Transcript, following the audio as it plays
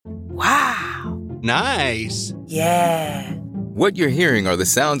Nice. Yeah. What you're hearing are the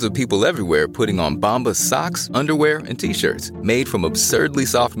sounds of people everywhere putting on Bombas socks, underwear, and T-shirts made from absurdly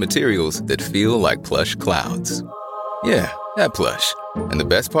soft materials that feel like plush clouds. Yeah, that plush. And the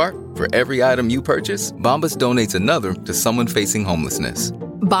best part? For every item you purchase, Bombas donates another to someone facing homelessness.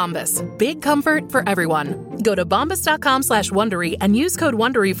 Bombas. Big comfort for everyone. Go to bombas.com/Wondery and use code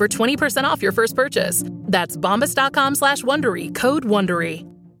Wondery for 20% off your first purchase. That's bombas.com/Wondery, code Wondery.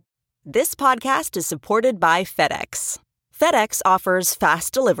 This podcast is supported by FedEx. FedEx offers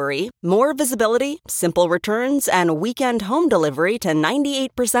fast delivery, more visibility, simple returns, and weekend home delivery to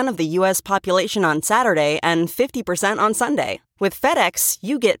 98% of the U.S. population on Saturday and 50% on Sunday. With FedEx,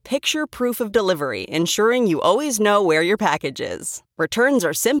 you get picture proof of delivery, ensuring you always know where your package is. Returns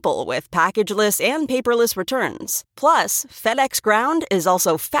are simple with packageless and paperless returns. Plus, FedEx Ground is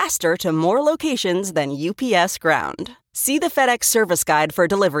also faster to more locations than UPS Ground. See the FedEx service guide for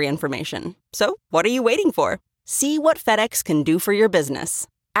delivery information. So, what are you waiting for? See what FedEx can do for your business.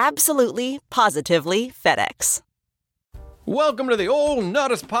 Absolutely, positively FedEx. Welcome to the Old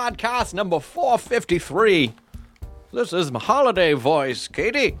Nerdist Podcast number 453. This is my holiday voice,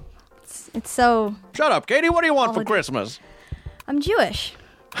 Katie. It's so... Shut up, Katie. What do you want for Christmas? I'm Jewish.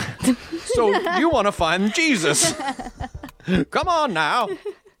 So you want to find Jesus. Come on now.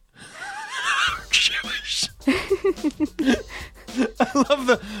 Jewish. I love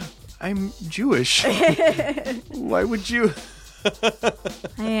the... I'm Jewish. Why would you...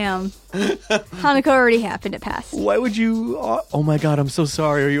 I am. Hanukkah already happened. It passed. Why would you... Oh my God, I'm so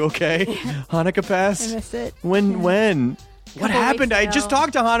sorry. Are you okay? Hanukkah passed? I missed it. When? What happened? I just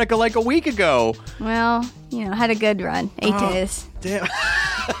talked to Hanukkah like a week ago. Well, had a good run. 8 days. Damn.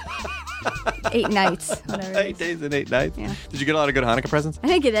 8 nights. Whatever. 8 days and 8 nights? Yeah. Did you get a lot of good Hanukkah presents? I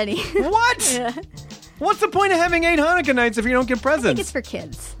didn't get any. What? Yeah. What's the point of having 8 Hanukkah nights if you don't get presents? I think it's for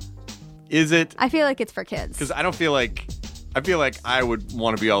kids. Is it? I feel like it's for kids. Because I feel like I would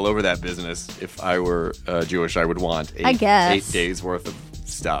want to be all over that business. If I were Jewish, I would want 8 days worth of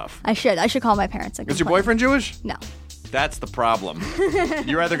stuff. I should call my parents. Is your boyfriend Jewish? No. That's the problem.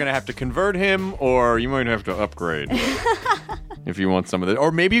 You're either going to have to convert him or you might have to upgrade. If you want some of it.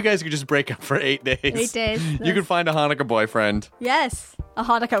 Or maybe you guys could just break up for 8 days. 8 days. You could find a Hanukkah boyfriend. Yes. A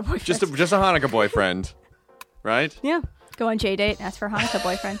Hanukkah boyfriend. Just a Hanukkah boyfriend. Right? Yeah. Go on J-Date, ask for a Hanukkah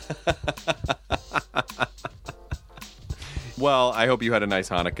boyfriend. Well, I hope you had a nice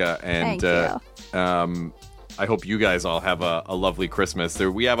Hanukkah, and Thank you. I hope you guys all have a lovely Christmas. There's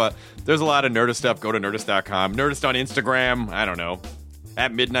a lot of Nerdist stuff. Go to Nerdist.com. Nerdist on Instagram. I don't know.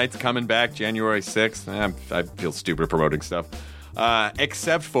 At Midnight's coming back January 6th. I feel stupid promoting stuff.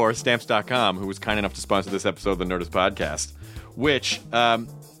 Except for Stamps.com, who was kind enough to sponsor this episode of the Nerdist Podcast, which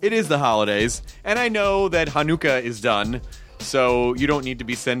it is the holidays, and I know that Hanukkah is done, so you don't need to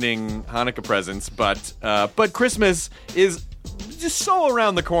be sending Hanukkah presents, but Christmas is just so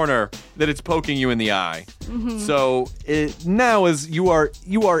around the corner that it's poking you in the eye. Mm-hmm. So now is you are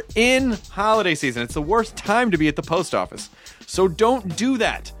in holiday season. It's the worst time to be at the post office. So don't do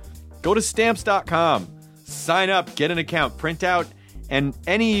that. Go to Stamps.com, sign up, get an account, print out and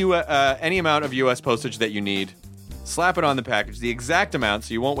any amount of U.S. postage that you need. Slap it on the package, the exact amount,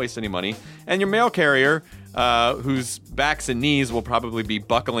 so you won't waste any money. And your mail carrier, whose backs and knees will probably be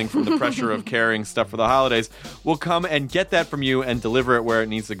buckling from the pressure of carrying stuff for the holidays, will come and get that from you and deliver it where it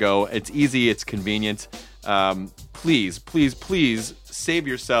needs to go. It's easy. It's convenient. Please, please, please save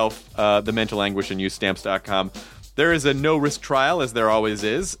yourself the mental anguish and use Stamps.com. There is a no-risk trial, as there always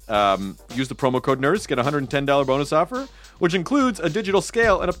is. Use the promo code NERDS, get a $110 bonus offer, which includes a digital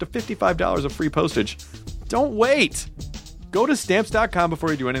scale and up to $55 of free postage. Don't wait. Go to Stamps.com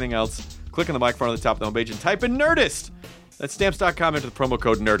before you do anything else. Click on the microphone at the top of the homepage and type in Nerdist. That's Stamps.com, enter the promo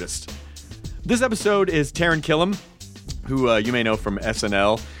code Nerdist. This episode is Taran Killam, who you may know from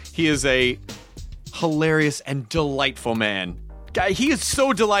SNL. He is a hilarious and delightful man. Guy, he is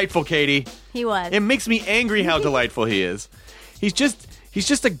so delightful, Katie. He was. It makes me angry how delightful he is. He's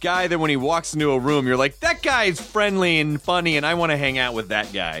just a guy that when he walks into a room, you're like, that guy is friendly and funny, and I want to hang out with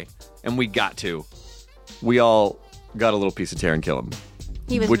that guy. And we got to. We all got a little piece of Taran Killam.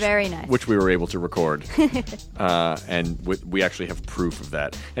 He was very nice. Which we were able to record. And we actually have proof of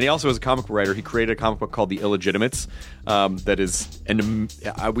that. And he also is a comic book writer. He created a comic book called The Illegitimates that is,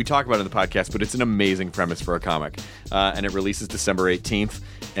 we talk about it in the podcast, but it's an amazing premise for a comic. And it releases December 18th.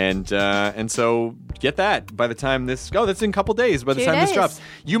 And so get that by the time this... Oh, that's in a couple days by the time this drops.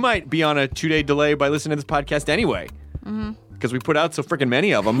 You might be on a 2-day delay by listening to this podcast anyway. Mm-hmm. Because we put out so freaking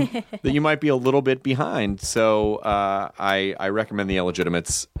many of them that you might be a little bit behind. So I recommend The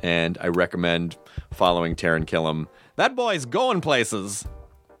Illegitimates, and I recommend following Taran Killam. That boy's going places.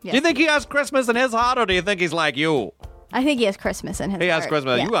 Yes. Do you think he has Christmas in his heart, or do you think he's like you? I think he has Christmas in his He has heart.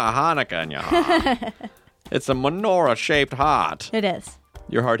 Christmas. Yeah. You got Hanukkah in your heart. It's a menorah-shaped heart. It is.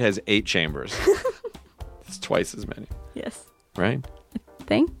 Your heart has 8 chambers. It's twice as many, Yes. right?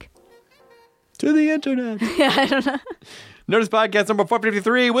 Think? To the internet. Yeah, I don't know. Nerdist Podcast number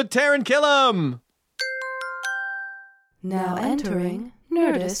 453 with Taran Killam. Now entering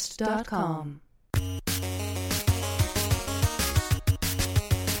Nerdist.com.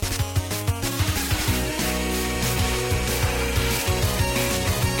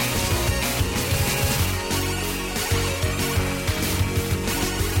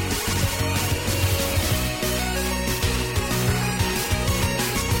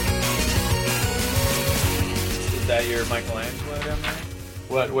 Is that your Michelangelo down there?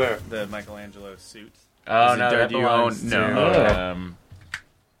 What? Where? The Michelangelo suit? Oh, Is it no, that do you belongs own- to, no.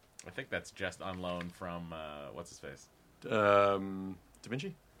 I think that's just on loan from, what's his face? Da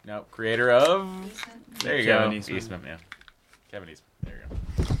Vinci? No, creator of... There you Kevin go. Eastman. Yeah. Kevin Eastman. There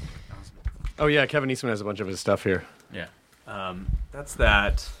you go. Oh, yeah, Kevin Eastman has a bunch of his stuff here. Yeah. That's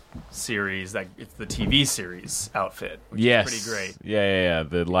that series. It's the TV series outfit, which Yes. is pretty great. Yeah.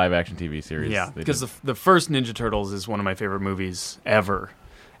 The live-action TV series. Yeah, they because did. the first Ninja Turtles is one of my favorite movies ever,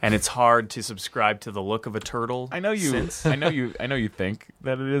 and it's hard to subscribe to the look of a turtle. I know you. Since I know you think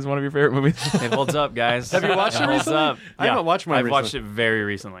that it is one of your favorite movies. it holds up, guys. Have you watched it holds recently? up. I haven't watched mine I've watched recently. it very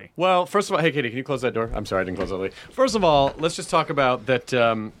recently. Well, first of all, hey, Katie, can you close that door? I'm sorry, I didn't close that late. First of all, let's just talk about that.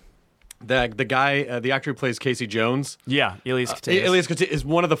 The guy, the actor who plays Casey Jones, Yeah, Elias Koteas. Elias Koteas, is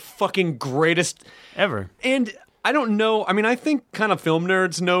one of the fucking greatest. ever. And I don't know. I mean, I think kind of film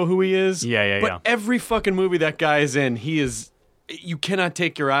nerds know who he is. Yeah, But yeah. every fucking movie that guy is in, he is. You cannot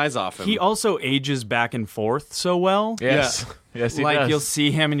take your eyes off him. He also ages back and forth so well. Yes. Yes, he Like does. you'll see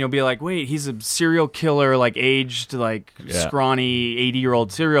him and you'll be like, wait, he's a serial killer, like aged, like Yeah. scrawny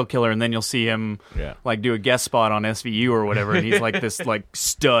 80-year-old serial killer, and then you'll see him Yeah. like do a guest spot on SVU or whatever, and he's like this like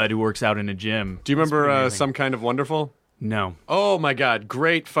stud who works out in a gym. Do you It's pretty remember amazing. Some Kind of Wonderful? No. Oh my God,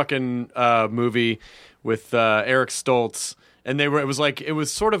 great fucking movie with Eric Stoltz, and it was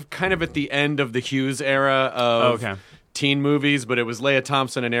sort of kind of at the end of the Hughes era of Okay. teen movies, but it was Leah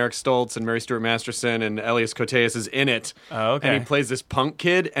Thompson and Eric Stoltz and Mary Stuart Masterson and Elias Koteas is in it. Oh, okay. And he plays this punk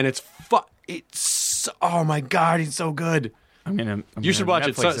kid, and it's oh my God, he's so good. You should watch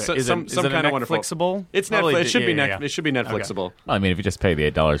it. Some kind of wonderful. Netflixable? It's Probably Netflix. It should be yeah. It should be Netflixable. Well, I mean, if you just pay the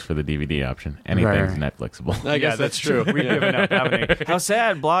 $8 for the DVD option, anything's Right. Netflixable. I guess that's true. We've given up, haven't we? How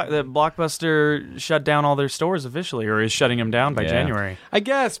sad that Blockbuster shut down all their stores officially, or is shutting them down by Yeah. January. I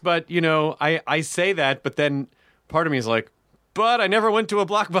guess, but I say that, but then part of me is like, but I never went to a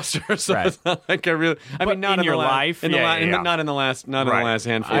Blockbuster, so Right. it's not like I really. I mean, not in in your the life? in the Yeah, yeah. not in the last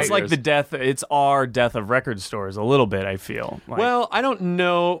handful. It's of like years. the death. It's our death of record stores a little bit. I feel. Like, Well, I don't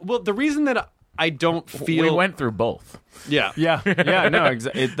know. Well, the reason that I don't feel We went through both. yeah. yeah, no,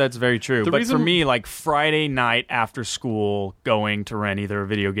 that's very true. The But reason- for me, like Friday night after school, going to rent either a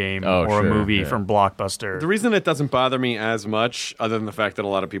video game Oh, or a sure, movie yeah. from Blockbuster. The reason it doesn't bother me as much, other than the fact that a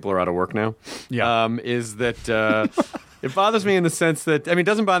lot of people are out of work now, is that it bothers me in the sense that it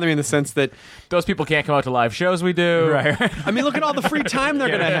doesn't bother me in the sense that Those people can't come out to live shows we do. Right. I mean, look at all the free time they're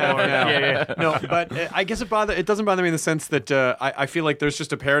going to have now. Yeah. No, but I guess it doesn't bother me in the sense that I feel like there's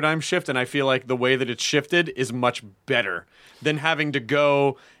just a paradigm shift, and I feel like the way that it's shifted is much better than having to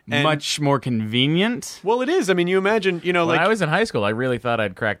go and Much more convenient. Well, it is. I mean, you imagine, When like I was in high school, I really thought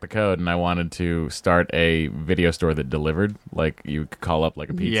I'd crack the code, and I wanted to start a video store that delivered. Like, you could call up like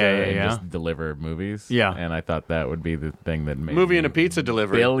a pizza and Yeah. just deliver movies. Yeah. And I thought that would be the thing that made movie me and a pizza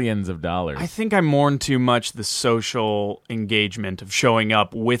delivery. billions of dollars. I think I mourn too much the social engagement of showing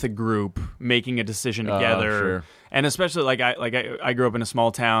up with a group, making a decision together. Sure. And especially I grew up in a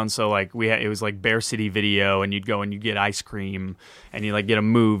small town, so like it was like Bear City Video, and you'd go and you get ice cream, and you like get a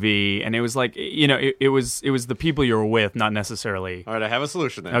movie, and it was like it was the people you were with, not necessarily. All right, I have a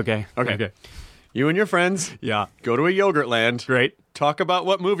solution then. Okay. You and your friends Yeah. go to a yogurt land. Great. Talk about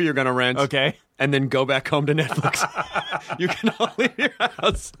what movie you're going to rent. Okay. And then go back home to Netflix. You can all leave your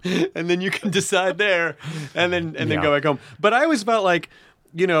house, and then you can decide there, and then go back home. But I always felt like,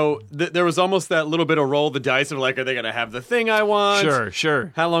 there was almost that little bit of roll the dice of like, are they going to have the thing I want?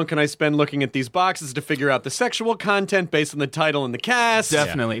 Sure. How long can I spend looking at these boxes to figure out the sexual content based on the title and the cast?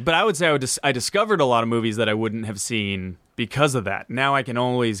 Definitely. But I would say I discovered a lot of movies that I wouldn't have seen because of that. Now I can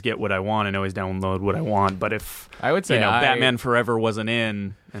always get what I want and always download what I want. But if I would say Batman Forever wasn't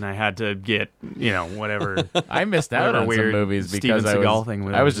in, and I had to get whatever. I missed out Whatever on some weird movies Steven because Seagal thing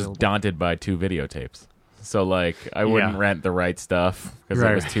was I was just available. daunted by 2 videotapes. So, like, I wouldn't Yeah. rent the right stuff because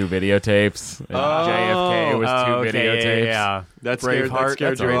Right. it was 2 videotapes. And JFK was 2 videotapes. Yeah. That scared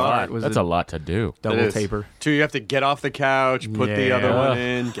Braveheart you a lot. was That's a lot to do. double It is. taper. 2, you have to get off the couch, put the other Yeah. one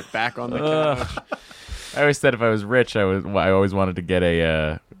in, get back on the couch. I always said if I was rich, I always wanted to get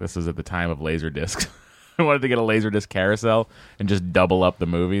a. This was at the time of Laserdisc. I wanted to get a Laserdisc carousel and just double up the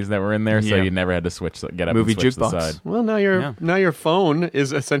movies that were in there, so Yeah. you never had to get up Movie and switch jukebox. the side. Well, now your phone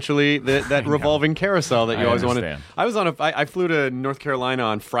is essentially that revolving carousel that you I always understand. wanted. I flew to North Carolina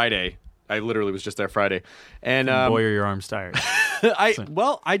on Friday. I literally was just there Friday, and Boy, are your arms tired.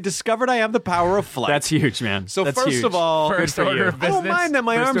 I discovered I have the power of flight. That's huge, man. So That's first huge. of all, First for order you. of I business. don't mind that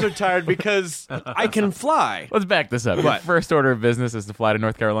my arms are tired because I can fly. Let's back this up. Your What? first order of business is to fly to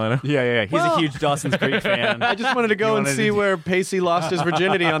North Carolina. Yeah. He's Well- a huge Dawson's Creek fan. I just wanted to go and wanted see to- where Pacey lost his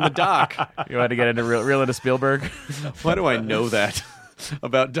virginity on the dock. You had to get into real into Spielberg. Why do I know that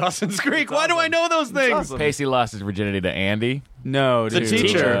about Dawson's Creek? Why do I know those things? Pacey lost his virginity to Andy. No, The dude.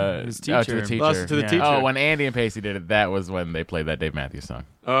 teacher. His Oh, teacher. to the teacher. Lost it to the Yeah. teacher. Oh, when Andy and Pacey did it, that was when they played that Dave Matthews song.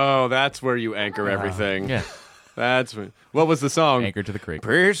 Oh, that's where you anchor everything. Yeah. That's what was the song? Anchor to the Creek.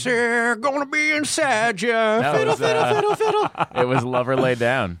 Pacey, gonna be inside you. That Fiddle, was, fiddle, fiddle, fiddle. It was Lover Lay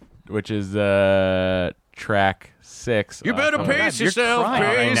Down, which is track 6. You better off of- pace you're yourself, crying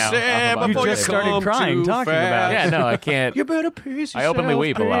right Pacey, now. before You just started come crying too talking about it. Yeah, fast. no, I can't. You better pace yourself, I openly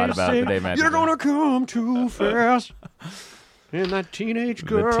weep a lot about Pacey. the Dave Matthews You're song. gonna come too fast. And that teenage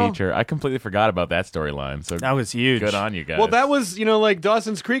girl. The teacher. I completely forgot about that storyline. So That was huge. good on you guys. Well, that was, like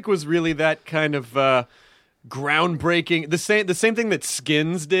Dawson's Creek was really that kind of groundbreaking. The same thing that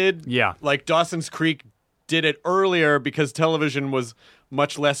Skins did. Yeah. Like Dawson's Creek did it earlier because television was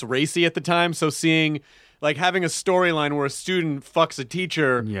much less racy at the time. So having a storyline where a student fucks a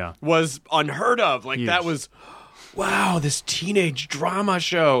teacher Yeah. was unheard of. Like Huge. that was, wow, this teenage drama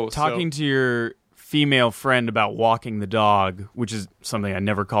show. Talking to your female friend about walking the dog, which is something I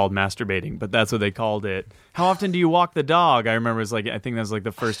never called masturbating, but that's what they called it. How often do you walk the dog? I remember it was I think that was like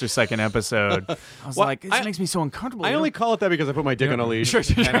the first or second episode. I was Well, like, this makes me so uncomfortable. I only call it that because I put my dick on a leash. Sure.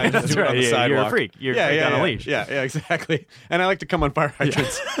 And I just do it on the Yeah, sidewalk. you're a freak. You're a freak on a leash. Yeah, exactly. And I like to come on fire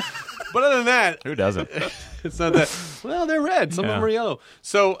hydrants. But other than that, Who doesn't? it's not that. Well, they're red. Some of Yeah. them are yellow.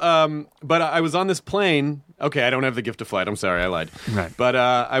 So, but I was on this plane. Okay, I don't have the gift of flight. I'm sorry, I lied. Right. But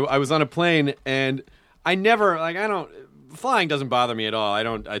I was on a plane, and I never flying doesn't bother me at all.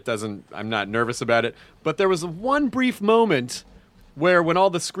 I'm not nervous about it. But there was one brief moment where when all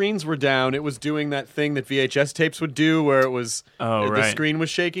the screens were down, it was doing that thing that VHS tapes would do where it was the right. screen was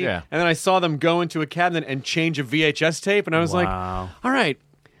shaky. Yeah. And then I saw them go into a cabinet and change a VHS tape, and I was like, Wow. all right.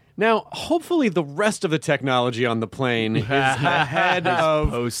 Now, hopefully the rest of the technology on the plane is ahead of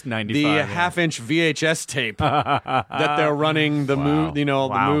Post 95. the yeah. half-inch VHS tape that they're running the Wow. the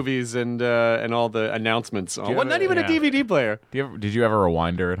Wow. movies and all the announcements on. you Well, have not a- even a yeah. DVD player. Did you ever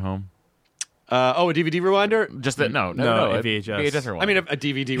rewinder at home? A DVD rewinder? Just that? No, No, a a VHS. VHS rewinder. I mean, a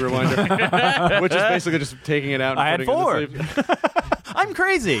DVD rewinder, which is basically just taking it out and I had putting it in the sleeve. I'm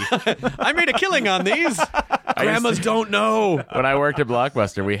crazy. I made a killing on these. Grandmas don't know. when I worked at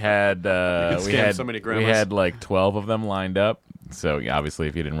Blockbuster, we had scam so many we grandmas. had like 12 of them lined up. So yeah, obviously,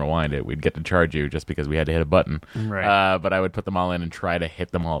 if you didn't rewind it, we'd get to charge you just because we had to hit a button. Right. But I would put them all in and try to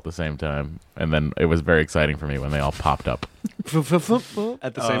hit them all at the same time, and then it was very exciting for me when they all popped up. At the same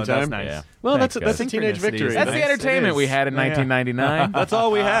that's time. nice. Yeah. Well, Thanks, that's a guys. teenage Synchronicity victory. is That's nice. the entertainment we had in 1999. That's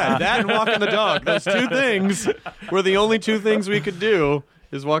all we had. That and walking the dog. Those two things were the only two things we could do.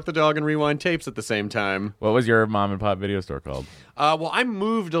 Is walk the dog and rewind tapes at the same time. What was your mom and pop video store called? Well, I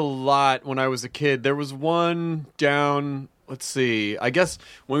moved a lot when I was a kid. There was one down. Let's see. I guess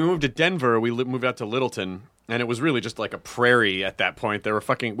when we moved to Denver, we moved out to Littleton, and it was really just like a prairie at that point. There were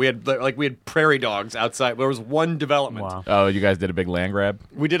we had prairie dogs outside. There was one development. Wow. Oh, you guys did a big land grab?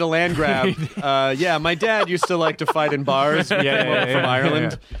 We did a land grab. Yeah, my dad used to like to fight in bars from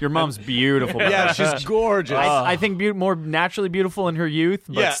Ireland. Yeah. Your mom's beautiful. by Yeah, the way. she's gorgeous. I think more naturally beautiful in her youth,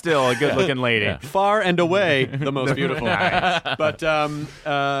 but Yeah. still a good-looking lady. Yeah. Far and away the most beautiful. But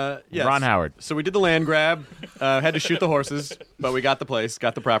yes. Ron Howard. So we did the land grab. Had to shoot the horses, but we got the place,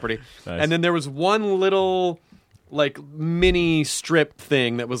 got the property. Nice. And then there was one little mini strip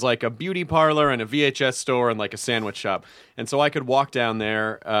thing that was like a beauty parlor and a VHS store and like a sandwich shop. And so I could walk down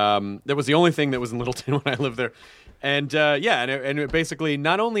there. That was the only thing that was in Littleton when I lived there. And it basically,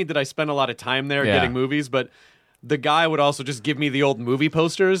 not only did I spend a lot of time there Yeah. getting movies, but the guy would also just give me the old movie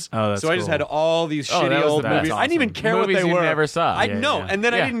posters. Oh, that's so I just cool. had all these Oh, shitty old that's movies. I didn't even awesome. care Movies what they you were. never saw. I Yeah, know, yeah. and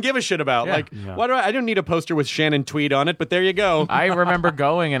then I Yeah. didn't give a shit about. Yeah. Like, Yeah. why do I didn't need a poster with Shannon Tweed on it, but there you go. I remember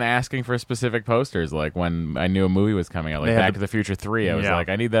going and asking for specific posters, like when I knew a movie was coming out, like They had Back the- to the Future 3. I was Yeah. like,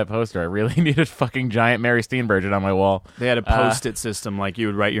 I need that poster. I really need a fucking giant Mary Steenburgen on my wall. They had a post-it system, like you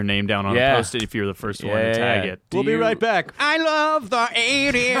would write your name down on Yeah. a post-it if you were the first one to Yeah, tag yeah. it. We'll be right back. I love the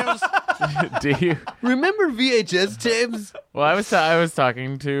 80s. Do you? Remember VHS tapes? Well, I was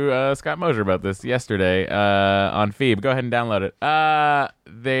talking to Scott Mosier about this yesterday on Phoebe. Go ahead and download it.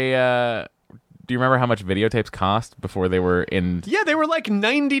 Do you remember how much videotapes cost before they were in? Yeah, they were like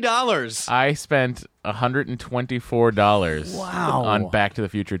 $90. I spent $124 Wow. on Back to the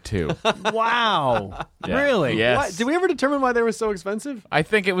Future 2. Wow. Yeah. Really? Yes. Why, did we ever determine why they were so expensive? I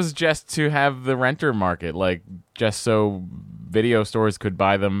think it was just to have the renter market, like just so video stores could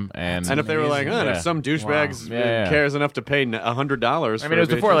buy them. And And if they were like, Yeah. if some douchebags Wow. Yeah. cares enough to pay $100 I mean, it was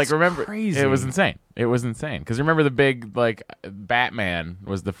before, like, remember, crazy. it was insane. It was insane. Because remember the big, like, Batman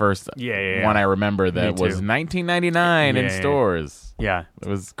was the first Yeah. one I remember that Me was too. $19.99 in Yeah. stores. Yeah. It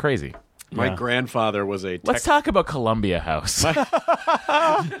was crazy. My Yeah. grandfather was a Let's talk about Columbia House.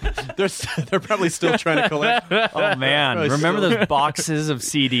 they're probably still trying to collect. Oh, man. Really Remember silly. those boxes of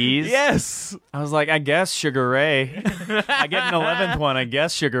CDs? Yes. I was like, I guess Sugar Ray. I get an 11th one, I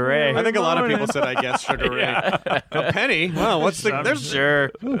guess Sugar Ray. I think a lot of people said, I guess, Sugar Ray. A penny? Wow, what's the... I'm There's, sure.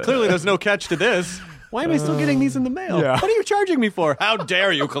 Clearly, there's no catch to this. Why am I still getting these in the mail? Yeah. What are you charging me for? How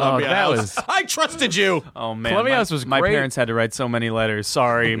dare you, Columbia that House? was- I trusted you. Oh, man. Columbia my, House was my great. parents had to write so many letters.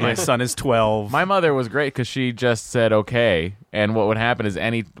 Sorry, my son is 12. My mother was great because she just said okay, and what would happen is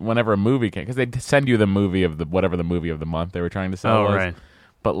whenever a movie came, because they'd send you the movie of whatever the movie of the month they were trying to sell Oh, was. right.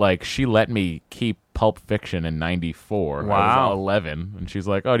 But like she let me keep Pulp Fiction in '94. I Wow. was 11, and she's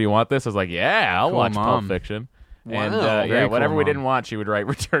like, "Oh, do you want this?" I was like, "Yeah, I'll Cool watch mom. Pulp Fiction." And Wow. yeah, Very whatever cool we mom. didn't want, she would write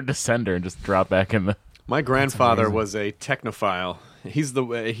 "Return to Sender" and just drop back in the. My grandfather was a technophile.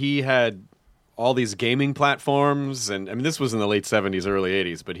 He had all these gaming platforms, and I mean this was in the late 70s, early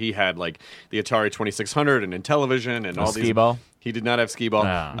 80s, but he had like the Atari 2600 and Intellivision and all these. skee-ball? He did not have skee-ball.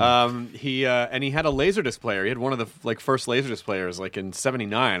 No. He had a Laserdisc player. He had one of the first Laserdisc players, like in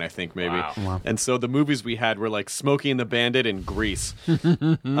 '79, I think maybe. Wow. And so the movies we had were like Smokey and the Bandit and Grease.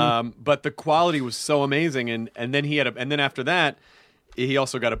 But the quality was so amazing, and then and then after that, he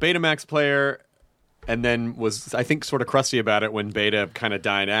also got a Betamax player. And then was, I think, sort of crusty about it when Beta kind of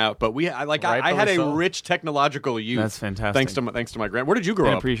died out. But I had a Rightfully so. rich technological youth. That's fantastic. Thanks to my grand. Where did you grow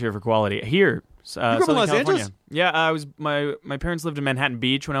I up? appreciate it for quality. Here, grew up in Southern Los California. Angeles? Yeah, I was. My parents lived in Manhattan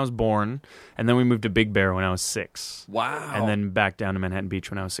Beach when I was born, and then we moved to Big Bear when I was 6. Wow. And then back down to Manhattan Beach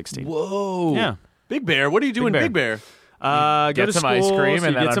when I was 16. Whoa. Yeah. Big Bear. What do you do in Bear. Big Bear? Go get to some school, ice cream, so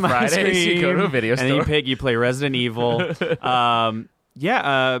and you then get on some ice Fridays you go to a video and then store. you play Resident Evil.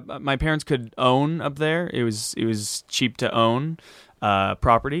 My parents could own up there. It was cheap to own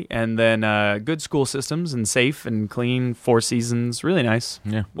property, and then good school systems and safe and clean. 4 seasons, really nice.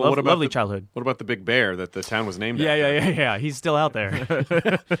 Yeah. Well, what about lovely the- childhood. What about the Big Bear that the town was named Yeah, after? yeah. He's still out there.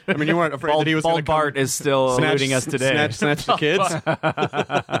 I mean, you weren't afraid that he was Bald going to Bart is still eluding us today. Snatch the kids.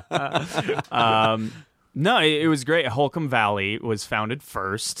 No, it was great. Holcomb Valley was founded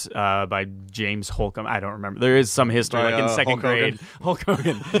first by James Holcomb. I don't remember. There is some history, By, like in second Hulk grade. Hulk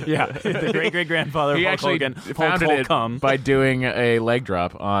Hogan. Yeah, the great-great-grandfather of He Hulk actually Hogan. founded Hulk it Holcomb. by doing a leg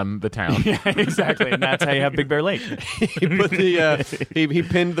drop on the town. Yeah, exactly. And that's how you have Big Bear Lake. He put the he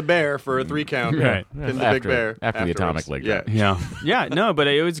pinned the bear for a 3 count. Right. Pinned the After- Big Bear after the afterwards. atomic leg Yeah. drop. Yeah. No, but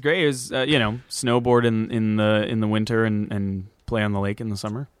it was great. It was snowboard in the winter and play on the lake in the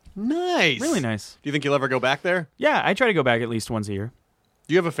summer. Nice. Really nice. Do you think you'll ever go back there? Yeah, I try to go back at least once a year.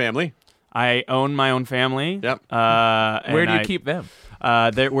 Do you have a family? I own my own family. Yep. Where do you keep them?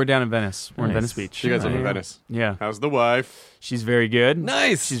 We're down in Venice. We're in Nice. Venice Beach. You guys live in Yeah. Venice. Yeah. How's the wife? She's very good.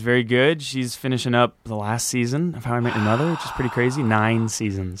 Nice. She's very good. She's finishing up the last season of How I Met Your Mother, which is pretty crazy. 9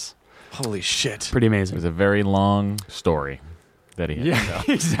 seasons. Holy shit. Pretty It amazing. was a very long story that he had. Yeah,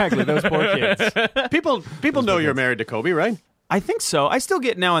 exactly. Those poor kids. People know you're married to Kobe, right? I think so. I still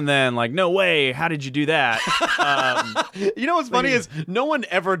get now and then like, no way. How did you do that? You know what's funny is no one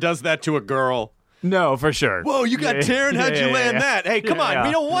ever does that to a girl. No, for sure. Whoa, you got Taryn. How'd you land that? Hey, come on. Yeah.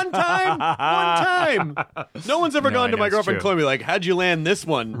 You know, one time. No one's ever No, gone I to know, my it's girlfriend true. Chloe like, how'd you land this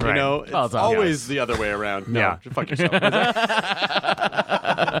one? You Right. know, Well, it's it's always the other way around. No, Yeah. fuck yourself.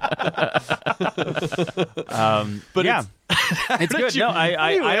 But yeah, it's good. No,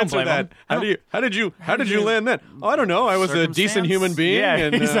 I don't blame that. him. How did you land that? Oh, I don't know. I was a decent human being. Yeah,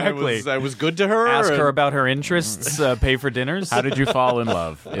 and, exactly. I was good to her. Ask and- her about her interests. Pay for dinners. How did you fall in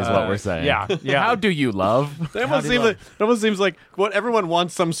love? Is what we're saying. Yeah. How do you love? It almost seems like what everyone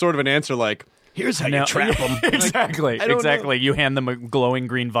wants some sort of an answer like, here's how you trap them. Exactly. I don't Exactly. You hand them a glowing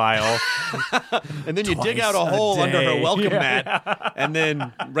green vial. And then you dig out a Twice a hole under her day. welcome mat and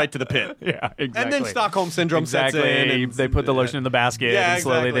then right to the pit. Yeah, exactly. And then Stockholm Syndrome exactly. sets in. And, they put the lotion in the basket, yeah, and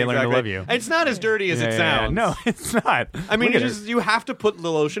slowly they learn to exactly. love you. It's not as dirty as it Yeah, sounds. No, it's not. I mean, Look at her. you have to put the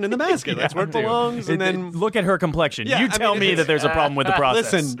lotion in the basket. That's where it Dude. belongs. And then Look at her complexion. Yeah, you I tell mean, me it's- that there's a problem with the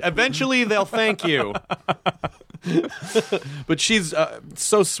process. Listen, eventually they'll thank you. But she's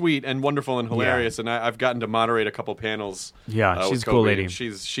so sweet and wonderful and hilarious, and I've gotten to moderate a couple panels. Yeah, she's with a cool Kobe, lady. and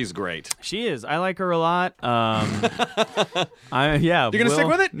she's great. She is. I like her a lot. Yeah. You're gonna stick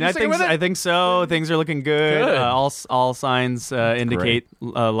with it? You sticking with it? I think so. Things are looking good. Good. All signs indicate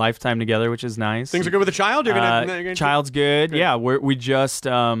a lifetime together, which is nice. Things are good with the child. You're gonna Child's good. Yeah, we just.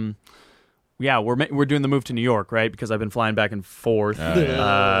 We're doing the move to New York, right? Because I've been flying back and forth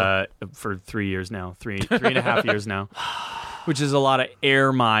for 3 years now, three and a half years now, which is a lot of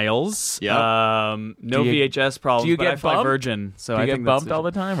air miles. Yep. No Do you- VHS problems. do you but get I fly bumped? Virgin, so Do you I get think bumped that's all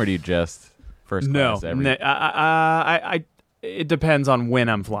the time, or do you just first no. class every? I it depends on when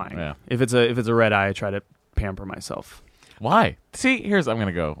I'm flying. Yeah. If it's a red eye, I try to pamper myself. Why? See, I'm going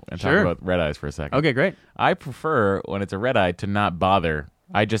to go and Sure. talk about red eyes for a second. Okay, great. I prefer when it's a red eye to not bother.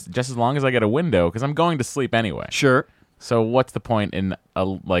 I just as long as I get a window, because I'm going to sleep anyway. Sure. So what's the point in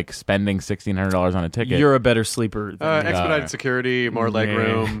spending $1,600 on a ticket? You're a better sleeper than me. expedited security, more leg Yeah.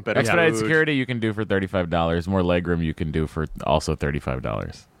 room, better Expedited food. security you can do for $35. More legroom you can do for also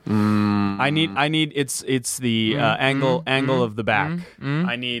 $35. I need it's the angle of the back.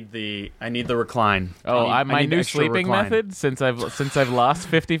 I need the recline. Oh, I my need new extra sleeping recline. method since I've lost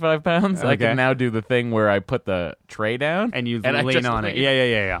 55 pounds, I Okay. can now do the thing where I put the tray down And you I lean just on it. lean.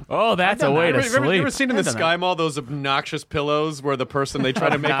 Yeah. Oh, that's a done way that. to You ever sleep. seen in the I've done Sky Mall those obnoxious pillows where the person they try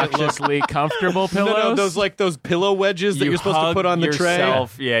to make it look Obnoxiously comfortable pillows. No, those pillow wedges that You you're supposed to hug put on the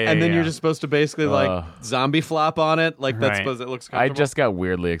yourself. tray. Yeah, and then yeah. you're just supposed to basically zombie flop on it, like that's Right. supposed it looks I comfortable. just got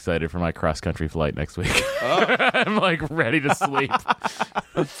weirdly excited for my cross-country flight next week. I'm like ready to sleep.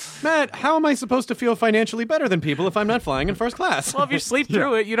 Matt, how am I supposed to feel financially better than people if I'm not flying in first class? Well, if you sleep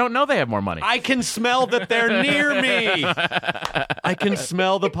through it, you don't know they have more money. I can smell that they're near me. I can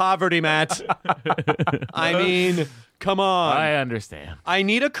smell the poverty, Matt. I mean, come on. I understand. I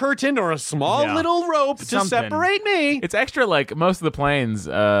need a curtain or a small Yeah. little rope to Something. separate me. It's extra. Like most of the planes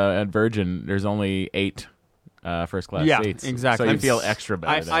at Virgin, there's only 8 first class Yeah, seats. exactly. So you feel extra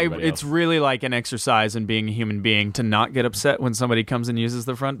better than everybody it's else. really like an exercise in being a human being to not get upset when somebody comes and uses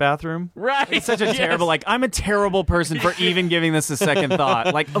the front bathroom. Right. It's such a Yes. terrible, I'm a terrible person for even giving this a second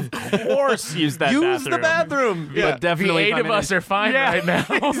thought. Like, of course use that Use bathroom. the bathroom. But definitely The 8 if I'm of in a- us are fine Yeah, right now.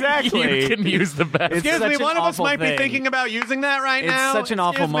 exactly. You can use the bathroom. It's Excuse me, such an one of us awful might be thing. thinking about using that right It's now. such an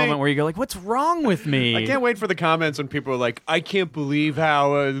awful Excuse me. moment where you go like, what's wrong with me? I can't wait for the comments when people are like, I can't believe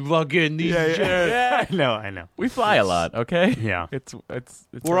how fucking these I know. We fly a lot, okay? Yeah. It's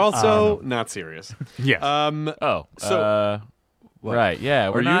We're also not serious. Yeah. Oh, So- right, yeah,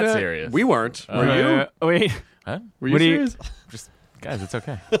 we're Were you not not- serious. We weren't. Were you? Wait. Huh? Were you what do you- serious? Just guys, it's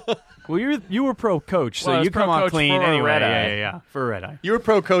okay. Well, you were pro coach, so Well, I was you come pro off coach clean for anyway. Red Eye. Yeah. For Red Eye. You were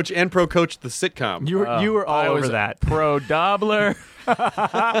pro coach and pro coach the sitcom. You were all I over was that. Pro Dobler,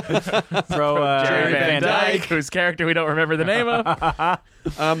 Pro Jerry Van Van Dyke, whose character we don't remember the name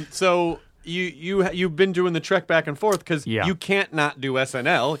of. So you've been doing the trek back and forth because Yeah. you can't not do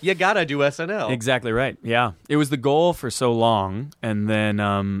SNL. You gotta do SNL. Exactly right. Yeah, it was the goal for so long, and then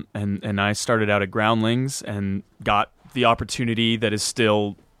and I started out at Groundlings and got the opportunity that is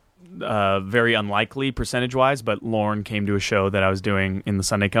still very unlikely percentage-wise, but Lorne came to a show that I was doing in the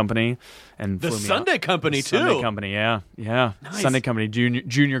Sunday Company, and The flew me Sunday out. Company The Sunday too. Company, yeah. Sunday Company,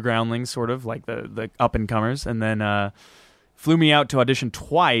 junior Groundlings, sort of like the up and comers, and then flew me out to audition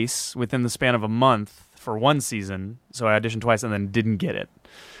twice within the span of a month for one season. So I auditioned twice and then didn't get it,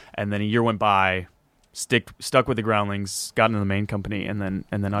 and then a year went by. Stuck with the Groundlings, got into the main company, and then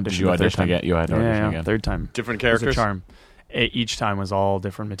auditioned. Did you the third audition time. again? You had to audition again. Third time. Different It was a characters. charm. Each time was all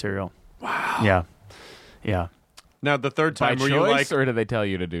different material. Wow. Yeah. Now the third By time were choice, you like? or did they tell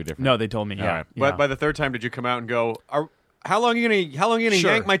you to do different? No, they told me. Yeah. right. Yeah. But by the third time, did you come out and go? How long are you gonna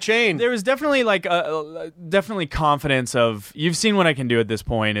Sure. yank my chain? There was definitely definitely confidence of you've seen what I can do at this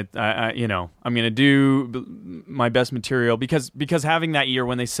point. I'm going to do my best material because having that year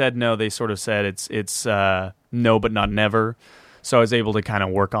when they said no, they sort of said it's no but not never. So I was able to kind of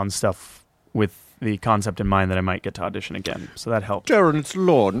work on stuff with the concept in mind that I might get to audition again. So that helped. Darren, it's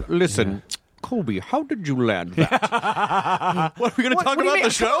Lorne. Listen, Colby, how did you land that? What, are we going to talk about the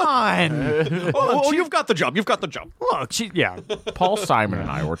show? Come on. Oh, you've got the job. You've got the job. Look, Paul Simon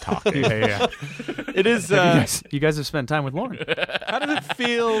and I were talking. yeah. It is. You guys have spent time with Lauren. How does it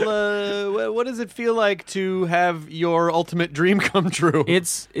feel? What does it feel like to have your ultimate dream come true?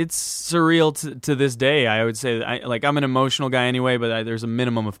 It's surreal to this day. I would say that I'm an emotional guy anyway, but there's a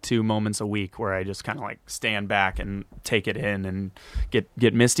minimum of 2 moments a week where I just kind of like stand back and take it in and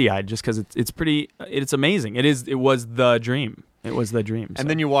get misty eyed just because it's amazing. It was the dream. It was the dream. And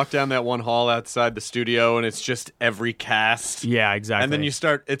then you walk down that one hall outside the studio, and it's just every cast. Yeah, exactly. And then you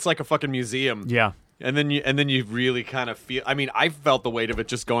start. It's like a fucking museum. Yeah. And then you really kind of feel. I mean, I felt the weight of it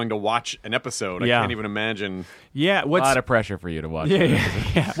just going to watch an episode. Yeah. I can't even imagine. Yeah, A lot of pressure for you to watch.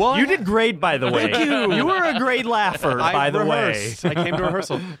 Yeah. Well, you did great, by the way. Thank you. You were a great laugher, by the way. I came to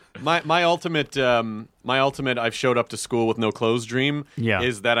rehearsal. My ultimate I've showed up to school with no clothes dream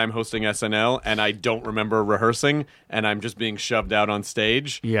is that I'm hosting SNL and I don't remember rehearsing and I'm just being shoved out on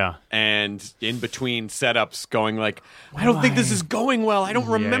stage. Yeah. And in between setups going like, I don't think this is going well. I don't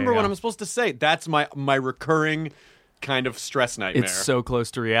remember what I'm supposed to say. That's my recurring kind of stress nightmare. It's so close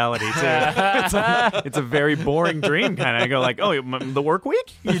to reality too. It's a very boring dream kind of. I go like, oh, the work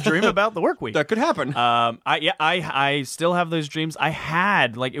week? You dream about the work week? That could happen. I still have those dreams. I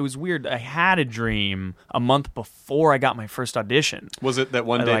had it was weird. I had a dream a month before I got my first audition. Was it that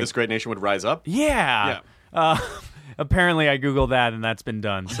one day this great nation would rise up? Yeah. Apparently, I Googled that, and that's been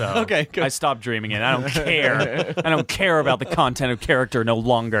done. So okay, good. I stopped dreaming it. I don't care. I don't care about the content of character no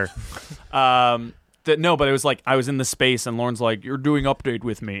longer. No, but it was like I was in the space, and Lauren's like, "You're doing update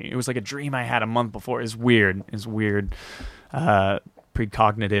with me." It was like a dream I had a month before. It's weird.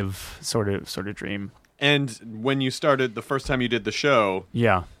 Precognitive sort of dream. And when you started the first time you did the show,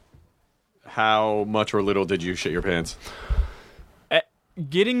 how much or little did you shit your pants?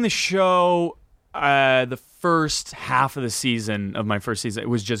 Getting the show, the first half of the season of my first season, it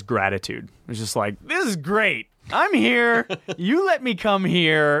was just gratitude. It was just like, this is great. I'm here. You let me come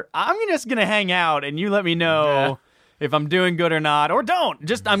here. I'm just going to hang out, and you let me know if I'm doing good or not, or don't.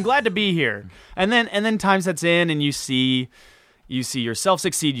 Just, I'm glad to be here. And then time sets in, and you see yourself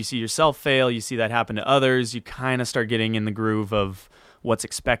succeed. You see yourself fail. You see that happen to others. You kind of start getting in the groove of what's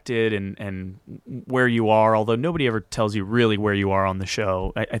expected and where you are, although nobody ever tells you really where you are on the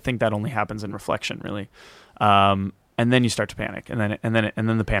show. I think that only happens in reflection, really. And then you start to panic, and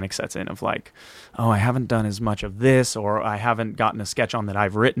then the panic sets in of like, oh, I haven't done as much of this, or I haven't gotten a sketch on that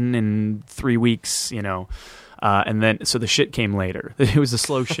I've written in 3 weeks, and then so the shit came later. It was a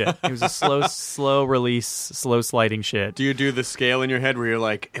slow shit. It was a slow release, slow sliding shit. Do you do the scale in your head where you're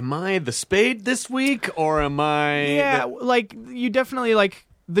like, am I the Spade this week, or am I? Yeah, like you definitely like.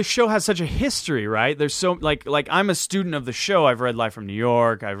 The show has such a history, right? There's so like I'm a student of the show. I've read Live from New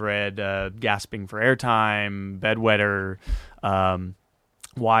York. I've read Gasping for Airtime, Bedwetter,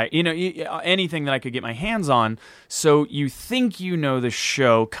 anything that I could get my hands on. So you think you know the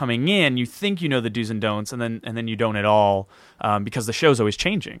show coming in. You think you know the do's and don'ts, and then you don't at all because the show's always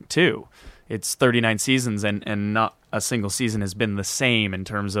changing too. It's 39 seasons, and not a single season has been the same in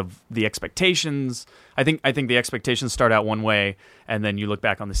terms of the expectations. I think the expectations start out one way, and then you look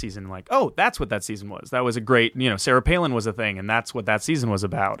back on the season like, oh, that's what that season was. That was a great, Sarah Palin was a thing, and that's what that season was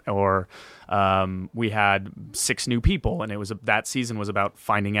about. Or we had 6 new people, and that season was about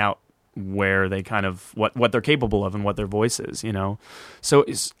finding out where they kind of what they're capable of and what their voice is. So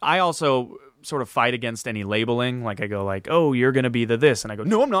I also sort of fight against any labeling. Like I go like, oh, you're going to be the this. And I go,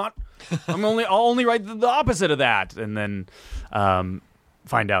 no, I'm not. I'll only write the opposite of that. And then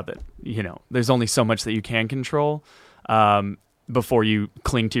find out that, there's only so much that you can control before you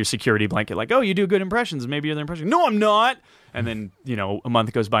cling to your security blanket. Like, oh, you do good impressions. Maybe you're the impression. No, I'm not. And then, a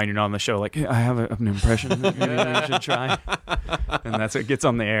month goes by and you're not on the show. Like, hey, I have an impression that you should try. And that's what gets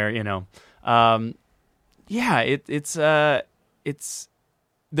on the air,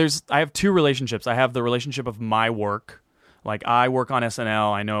 I have 2 relationships. I have the relationship of my work. Like, I work on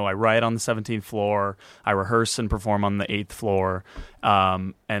SNL. I know I write on the 17th floor. I rehearse and perform on the 8th floor.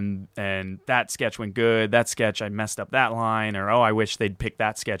 And that sketch went good. That sketch, I messed up that line. Or, oh, I wish they'd pick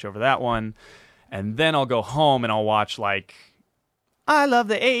that sketch over that one. And then I'll go home and I'll watch, like, I love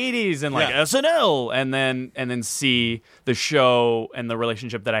the 80s and, like, SNL. And then see the show and the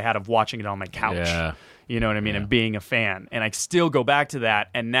relationship that I had of watching it on my couch. Yeah. You know what I mean? And being a fan. And I still go back to that.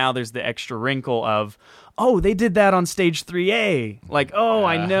 And now there's the extra wrinkle of, oh, they did that on stage 3A. Like, oh,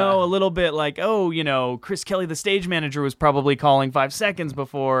 I know a little bit. Like, oh, Chris Kelly, the stage manager, was probably calling 5 seconds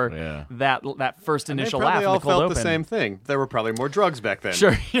before that first initial laugh. They all in the cold felt open. the same thing. There were probably more drugs back then.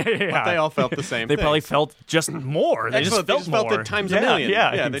 Sure, But they all felt the same They thing. probably felt just more. They just Excellent. felt more. It times a million.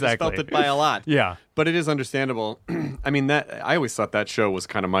 Yeah, They just exactly. felt it by a lot. Yeah. But it is understandable. I mean, I always thought that show was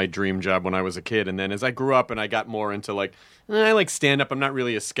kind of my dream job when I was a kid. And then as I grew up and I got more into I like stand-up. I'm not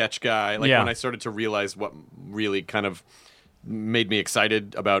really a sketch guy. When I started to realize what really kind of made me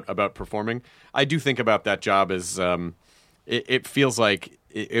excited about performing, I do think about that job as it feels like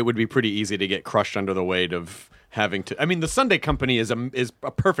it would be pretty easy to get crushed under the weight of having to. I mean, the Sunday Company is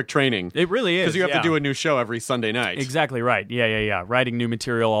a perfect training. It really is. Because you have to do a new show every Sunday night. Exactly right. Yeah. Writing new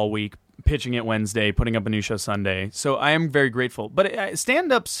material all week, pitching it Wednesday, putting up a new show Sunday. So I am very grateful. But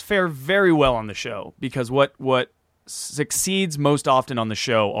stand-ups fare very well on the show because what succeeds most often on the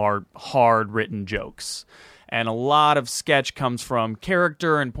show are hard-written jokes. And a lot of sketch comes from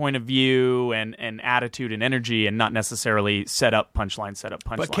character and point of view and attitude and energy and not necessarily set up punchline.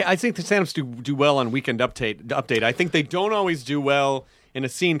 But I think the stand-ups do well on Weekend Update. I think they don't always do well in a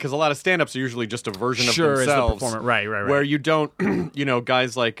scene because a lot of stand-ups are usually just a version of themselves. As the performer. Right. Where you don't,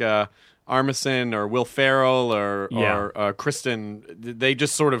 guys like Armisen or Will Ferrell or Kristen, they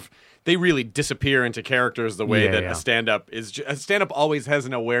just sort of... They really disappear into characters the way that a stand-up is. A stand-up always has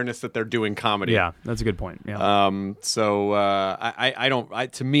an awareness that they're doing comedy. Yeah, that's a good point. Yeah. So I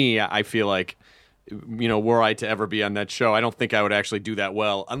don't. To me, I feel like, were I to ever be on that show, I don't think I would actually do that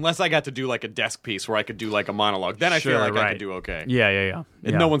well unless I got to do like a desk piece where I could do like a monologue. Then I feel like I could do okay. Yeah.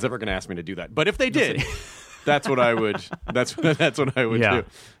 And no one's ever going to ask me to do that. But if they did. That's what I would. That's what I would do.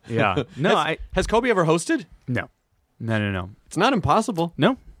 Yeah. No. Has Kobe ever hosted? No. It's not impossible.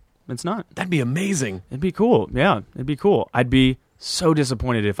 No. It's not. That'd be amazing. It'd be cool. Yeah, it'd be cool. I'd be so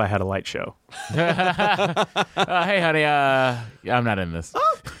disappointed if I had a light show. Hey, honey, I'm not in this.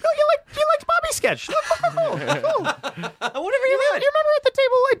 Oh, you liked Bobby's sketch. Cool. Whatever you want. You remember at the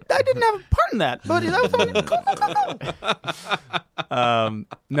table, I didn't have a part in that, but that was cool.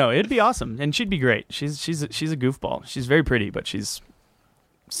 No, it'd be awesome, and she'd be great. She's a goofball. She's very pretty, but she's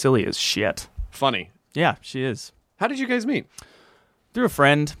silly as shit. Funny. Yeah, she is. How did you guys meet? Through a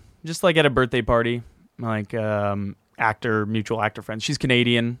friend. Just like at a birthday party, like mutual actor friends. She's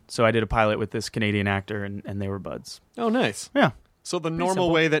Canadian, so I did a pilot with this Canadian actor, and they were buds. Oh, nice. Yeah. So the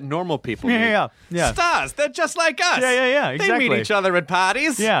normal way that normal people meet. Yeah. Stars, they're just like us. Yeah, exactly. They meet each other at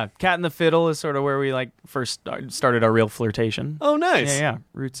parties. Yeah, Cat and the Fiddle is sort of where we first started our real flirtation. Oh, nice. Yeah.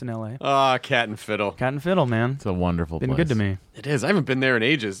 Roots in L.A. Cat and Fiddle. Cat and Fiddle, man. It's a wonderful Been place. good to me. It is. I haven't been there in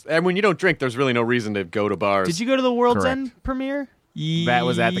ages. And when you don't drink, there's really no reason to go to bars. Did you go to the World's Correct. End premiere? That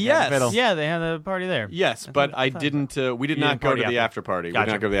was at the Cat and Fiddle. Yeah, they had a party there. Yes, but I didn't. We did not go to the after party. Gotcha. We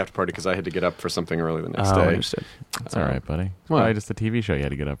did not go to the after party because I had to get up for something early the next Oh, day. understood. It's all right, buddy. It's What? probably just a TV show you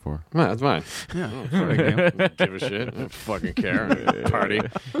had to get up for. Well, that's fine. Yeah. Don't give a shit. I don't fucking care. Party. No,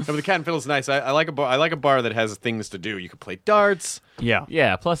 but the Cat and Fiddle's nice. I like a bar. I like a bar that has things to do. You can play darts. Yeah.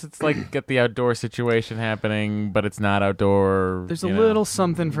 Yeah, plus it's like get the outdoor situation happening, but it's not outdoor. There's a little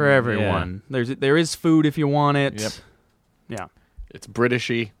something for everyone. There is food if you want it. Yep. Yeah. It's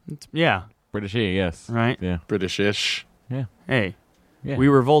Britishy. Yeah. British-y, yes. Right. Yeah. British-ish. Yeah. Hey. Yeah. We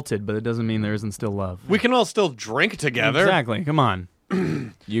revolted, but it doesn't mean there isn't still love. We can all still drink together. Exactly. Come on.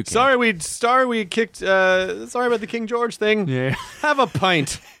 You can. Sorry we kicked. Sorry about the King George thing. Yeah. Have a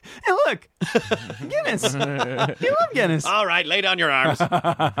pint. Hey, look. Guinness. You love Guinness. All right, lay down your arms.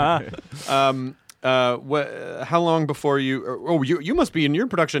 How long before you? You must be in your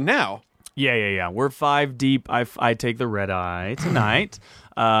production now. Yeah. We're 5 deep. I take the red eye tonight,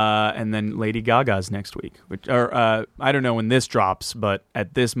 and then Lady Gaga's next week. I don't know when this drops, but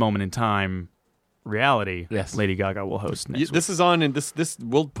at this moment in time, reality, yes, Lady Gaga will host next week. This is on, and this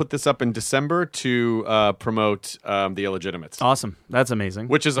we'll put this up in December to promote The Illegitimates. Awesome, that's amazing.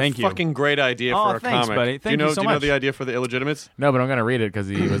 Which is Thank a you. fucking great idea Oh, for a thanks, comic. buddy. Thank do you know? you so do you know much. the idea for The Illegitimates? No, but I'm going to read it because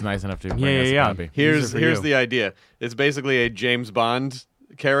he was nice enough to bring us a Yeah. copy. Here's for you. the idea. It's basically a James Bond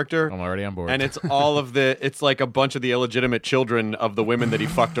character. I'm already on board. And it's it's like a bunch of the illegitimate children of the women that he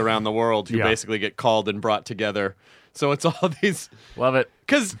fucked around the world who Yeah. basically get called and brought together. So it's all these... Love it.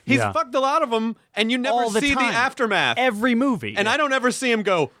 Because he's Yeah. fucked a lot of them, and you never All the see the time. aftermath. Every movie. And I don't ever see him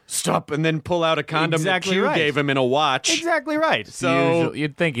go, stop, and then pull out a condom Exactly that Q right. gave him in a watch. Exactly right. So,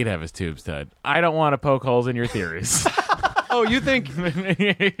 You'd think he'd have his tubes tied. I don't want to poke holes in your theories. you think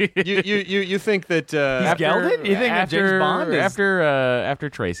you think that He's gelded? You think that James Bond is... after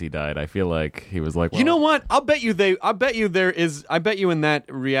Tracy died, I feel like he was like, you know what? I bet you in that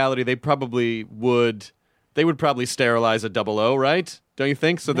reality they would probably sterilize a 00, right? Don't you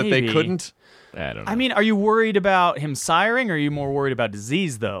think? So that they Maybe. couldn't. I don't know. I mean, are you worried about him siring, or are you more worried about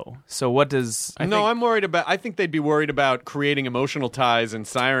disease, though? So what does... I'm worried about. I think they'd be worried about creating emotional ties and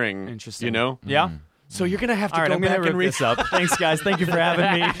siring. Interesting. You know. Yeah? So you're gonna have to All right, go I'm going back to and rip this up. Thanks, guys. Thank you for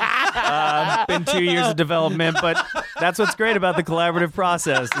having me. Been 2 years of development, but that's what's great about the collaborative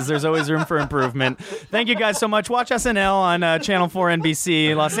process is there's always room for improvement. Thank you guys so much. Watch SNL on Channel 4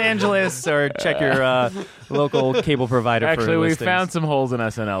 NBC Los Angeles, or check your local cable provider for Actually, we listings. found some holes in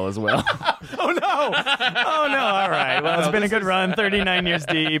SNL as well. Oh, no. All right. Well, it's been a good run. 39 years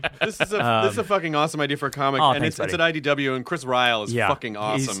deep. This is a fucking awesome idea for a comic, Oh, and thanks, it's at buddy. IDW, and Chris Ryle is fucking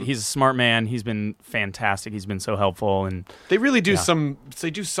awesome. He's a smart man. He's been fantastic. He's been so helpful. And They really do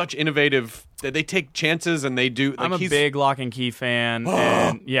They do such innovative. They take chances, and they do. Like, I'm a big Lock and Key fan.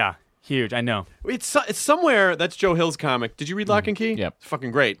 And yeah, huge. I know. It's somewhere. That's Joe Hill's comic. Did you read Lock and Key? Yep. It's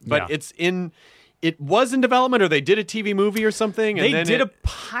fucking great. But Yeah. it was in development, or they did a TV movie or something. And They then did a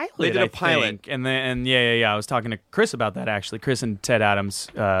pilot. They did a I pilot. think. And yeah. I was talking to Chris about that actually. Chris and Ted Adams,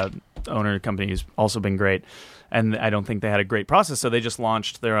 owner of the company, has also been great. And I don't think they had a great process, so they just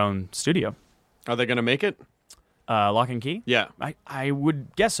launched their own studio. Are they going to make it? Lock and Key? Yeah. I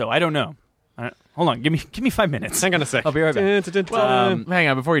would guess so. I don't know. Hold on. Give me 5 minutes. Hang on a sec. I'll be right back. Hang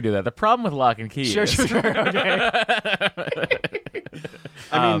on, before you do that, the problem with Lock and Key Sure. is Okay.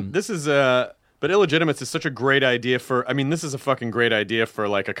 I mean, this is but Illegitimates is such a great idea for. I mean, this is a fucking great idea for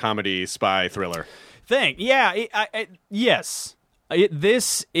like a comedy spy thriller. Yeah. Yes.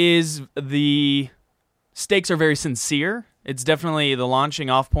 This is the stakes are very sincere. It's definitely the launching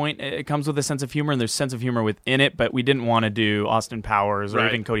off point. It comes with a sense of humor, and there's sense of humor within it, but we didn't want to do Austin Powers or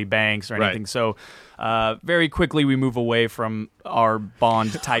Right. even Cody Banks or Right. anything. So very quickly we move away from our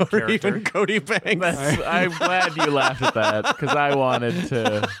Bond-type Or character. even Cody Banks. I'm glad you laughed at that because I wanted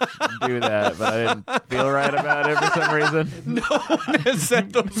to do that, but I didn't feel right about it for some reason. No one has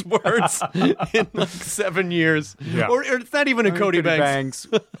said those words in like 7 years. Yeah. Or it's not even a Cody Banks.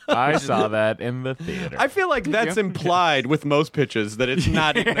 I saw that in the theater. I feel like that's implied with most pitches that it's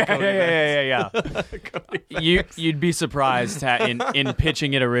not even a Cody Banks. Yeah. You'd be surprised in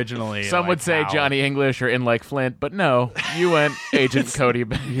pitching it originally. Some would say how. Johnny English or In Like Flint, but no, you went Agent Cody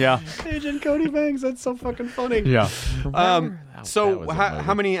Banks. Yeah. Agent Cody Banks. That's so fucking funny. Yeah. That So was a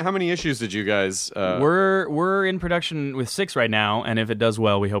how movie. many issues did you guys? We're in production with 6 right now, and if it does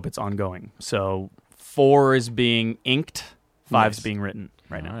well, we hope it's ongoing. So 4 is being inked, 5's being written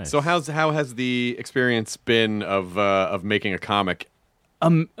right now. Nice. So how has the experience been of making a comic?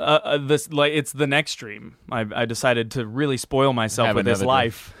 It's the next dream. I decided to really spoil myself Have with this another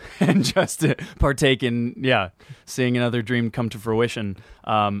life and just to partake in seeing another dream come to fruition.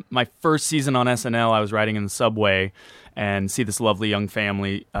 My first season on SNL, I was riding in the subway and see this lovely young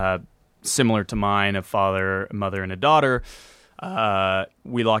family, similar to mine, a father, a mother, and a daughter.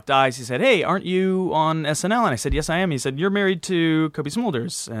 We locked eyes. He said, "Hey, aren't you on SNL?" And I said, "Yes, I am." He said, "You're married to Kobe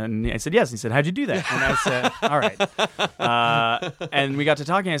Smulders." And I said, "Yes." He said, "How'd you do that?" And I said, "All right." And we got to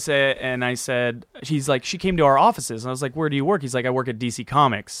talking. I said, she's like, she came to our offices. And I was like, "Where do you work?" He's like, "I work at DC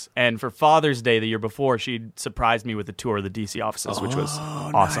Comics." And for Father's Day the year before, she surprised me with a tour of the DC offices, which was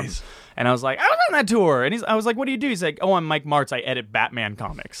awesome. Nice. And I was like, "I was on that tour." And I was like, "What do you do?" He's like, "Oh, I'm Mike Martz. I edit Batman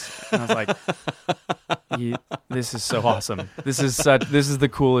comics." And I was like, this is so awesome. This is the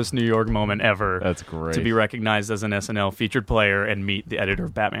coolest New York moment ever. That's great. To be recognized as an SNL featured player and meet the editor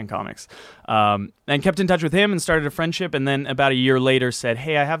of Batman comics. And kept in touch with him and started a friendship. And then about a year later said,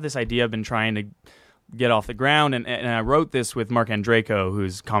 "Hey, I have this idea I've been trying to get off the ground." And I wrote this with Mark Andreyko,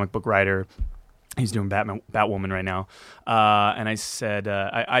 who's a comic book writer. He's doing Batwoman right now. And I said,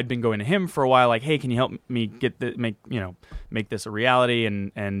 I'd been going to him for a while, like, "Hey, can you help me make this a reality?"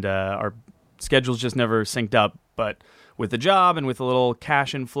 And our schedules just never synced up. But with the job and with a little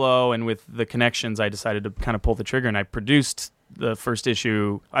cash inflow and with the connections, I decided to kind of pull the trigger. And I produced the first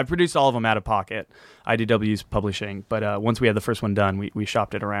issue. I produced all of them out of pocket. IDW's publishing. But once we had the first one done, we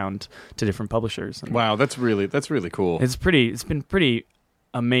shopped it around to different publishers. And Wow, that's really cool. it's been pretty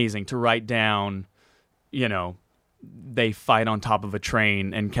amazing to write down, they fight on top of a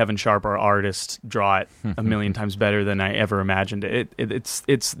train and Kevin Sharp, our artist, draw it a million times better than I ever imagined it.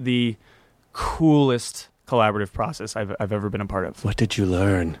 It's the coolest collaborative process I've ever been a part of. What did you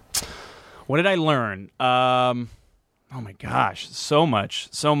learn? What did I learn? Oh my gosh, so much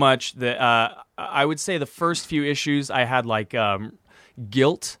that I would say the first few issues I had like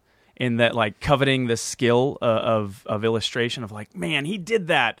guilt in that, like coveting the skill of illustration of like, man, he did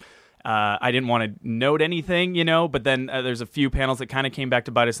that. I didn't want to note anything, but then there's a few panels that kind of came back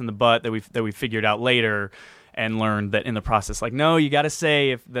to bite us in the butt that we figured out later. and learned that in the process, like, no, you got to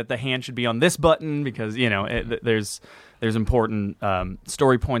say that the hand should be on this button because there's important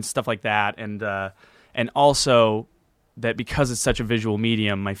story points, stuff like that, and also that because it's such a visual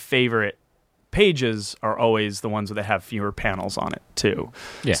medium, my favorite pages are always the ones that have fewer panels on it too.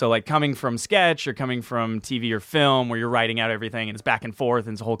 Yeah. So like coming from sketch or coming from TV or film where you're writing out everything and it's back and forth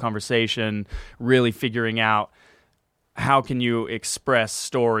and it's a whole conversation, really figuring out how can you express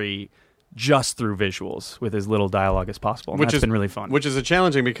story just through visuals with as little dialogue as possible. And that's been really fun. Which is a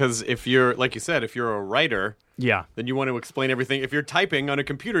challenging because if you're, like you said, if you're a writer, then you want to explain everything. If you're typing on a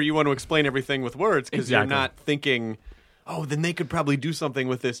computer, you want to explain everything with words because you're not thinking, oh, then they could probably do something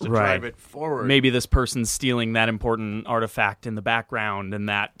with this to drive it forward. Maybe this person's stealing that important artifact in the background, and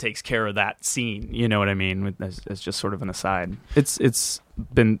that takes care of that scene. You know what I mean? As just sort of an aside. It's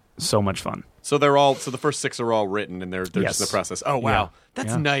been so much fun. So the first 6 are all written, and they're just in the process. Oh wow,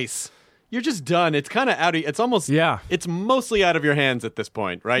 that's nice. You're just done. It's kind of out of. It's almost. Yeah. It's mostly out of your hands at this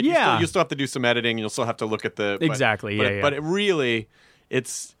point, right? Yeah. You still have to do some editing. You'll still have to look at the. Exactly. But it really,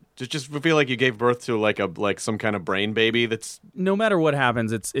 it's. Just feel like you gave birth to like some kind of brain baby. That's no matter what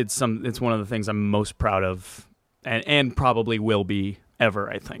happens, it's one of the things I'm most proud of, and probably will be ever.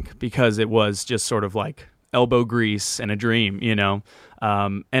 I think because it was just sort of like elbow grease and a dream, and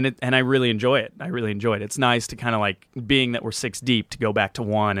I really enjoy it. I really enjoy it. It's nice to kind of like being that we're 6 deep to go back to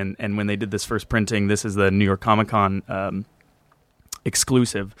 1, and when they did this first printing, this is the New York Comic Con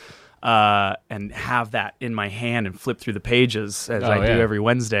exclusive. And have that in my hand and flip through the pages as I do every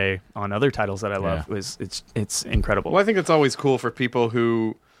Wednesday on other titles that I love. It's incredible. Well, I think it's always cool for people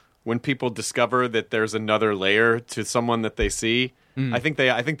who, when people discover that there's another layer to someone that they see, I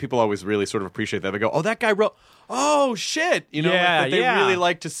think people always really sort of appreciate that. They go, oh, that guy wrote, oh, shit. They really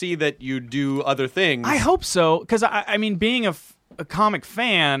like to see that you do other things. I hope so, because, I mean, being a comic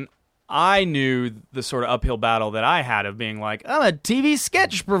fan, I knew the sort of uphill battle that I had of being like, I'm a TV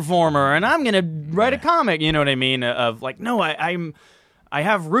sketch performer and I'm going to write a comic, you know what I mean? Of like, no, I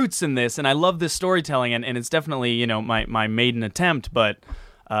have roots in this and I love this storytelling and it's definitely, my maiden attempt, but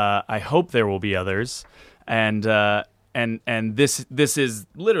I hope there will be others. And this is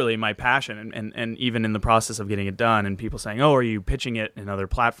literally my passion and even in the process of getting it done and people saying, oh, are you pitching it in other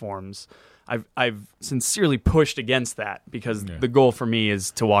platforms? I've sincerely pushed against that because the goal for me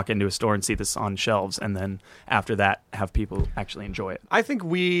is to walk into a store and see this on shelves and then after that have people actually enjoy it. I think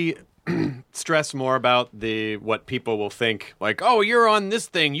we stress more about what people will think, like, oh, you're on this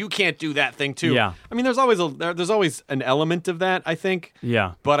thing, you can't do that thing too. Yeah. I mean, there's always an element of that, I think.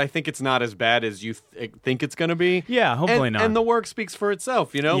 Yeah. But I think it's not as bad as you think it's going to be. Yeah, hopefully not. And the work speaks for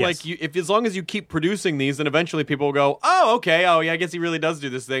itself, Yes. Like as long as you keep producing these, then eventually people will go, oh, okay, oh yeah, I guess he really does do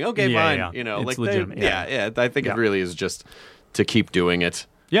this thing. Okay, fine. Yeah. It's like legitimate. I think it really is just to keep doing it.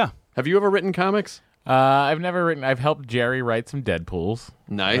 Yeah. Have you ever written comics? I've never written. I've helped Jerry write some Deadpools.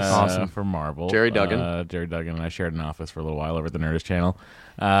 Nice, awesome for Marvel. Jerry Duggan. Jerry Duggan and I shared an office for a little while over at the Nerdist channel,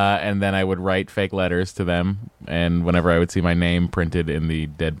 and then I would write fake letters to them. And whenever I would see my name printed in the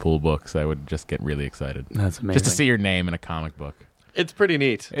Deadpool books, I would just get really excited. That's amazing. Just to see your name in a comic book. It's pretty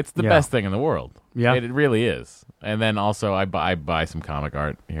neat. It's the best thing in the world. Yeah, it really is. And then also I buy some comic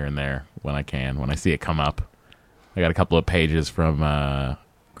art here and there when I can, when I see it come up. I got a couple of pages from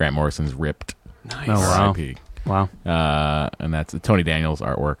Grant Morrison's Ripped. Nice. Oh, wow. R.I.P. Wow. And that's Tony Daniel's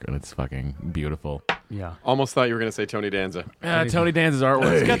artwork, and it's fucking beautiful. Yeah. Almost thought you were going to say Tony Danza. Tony Danza's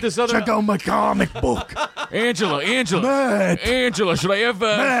artwork. He's got this other. Check out my comic book. Angela. Mad. Angela, should I have...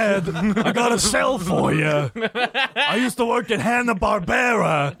 Mad, I got a cell for you. I used to work at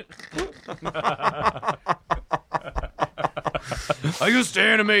Hanna-Barbera. I used to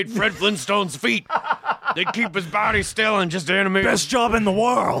animate Fred Flintstone's feet. They'd keep his body still and just animate. Best job in the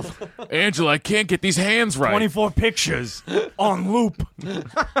world. Angela, I can't get these hands right. 24 pictures on loop.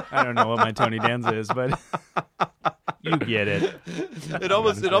 I don't know what my Tony Danza is, but you get it. It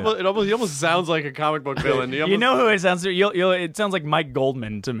almost sounds like a comic book villain. You know who it sounds like? It sounds like Mike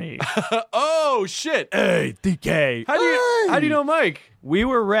Goldman to me. Oh shit! Hey, DK. How do you know Mike? We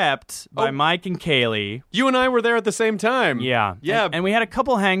were repped by Mike and Kaylee. You and I were there at the same time. Yeah. And we had a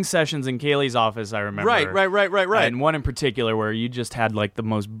couple hang sessions in Kaylee's office, I remember. Right. And one in particular where you just had like the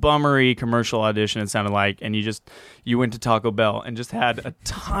most bummery commercial audition, it sounded like, and you went to Taco Bell and just had a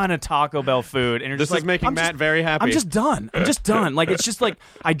ton of Taco Bell food. And you're this just is like, making Matt very happy. I'm just done. Like, it's just like,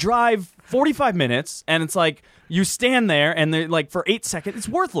 I drive 45 minutes and it's like, you stand there and they're like, for 8 seconds, it's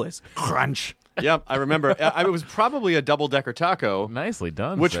worthless. Crunch. Yep, I remember. It was probably a double-decker taco. Nicely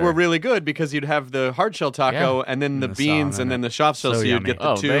done, Which sir. were really good because you'd have the hard shell taco Yeah. and then the the beans salsa and then and the soft shell, so so you'd yummy. get the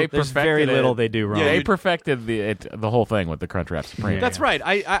Oh, two. they There's very perfected little it. they do wrong. Yeah, They you'd- perfected the whole thing with the Crunchwrap Supreme. That's right.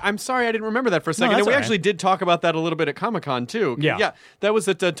 I'm sorry I didn't remember that for a second. that's And we all right. actually did talk about that a little bit at Comic-Con too. Yeah. That was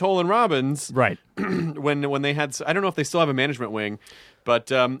at Toll and Robbins Right. when they had. I don't know if they still have a management wing, but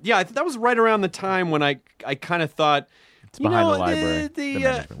that was right around the time when I kind of thought. It's behind the library, the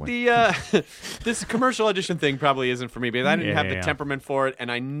management wing. This commercial audition thing probably isn't for me because I didn't have the Yeah. temperament for it,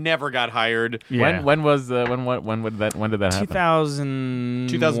 and I never got hired. Yeah. When did that happen?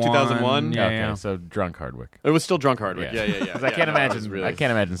 2001? Yeah, Okay, yeah. so drunk Hardwick. It was still drunk Hardwick. Yeah. 'Cause I can't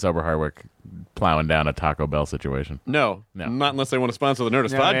imagine sober Hardwick plowing down a Taco Bell situation. No, No. not unless they want to sponsor the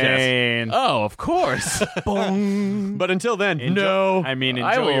Nerdist I podcast. mean, Oh, of course. But until then, enjoy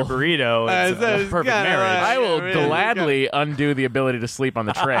your burrito. It's a it's perfect kinda marriage. like- I will really gladly undo the ability to sleep on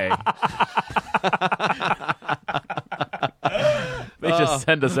the tray. They just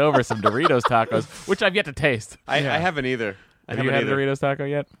send us over some Doritos tacos, which I've yet to taste. I haven't either. I Have you haven't had a either. Doritos taco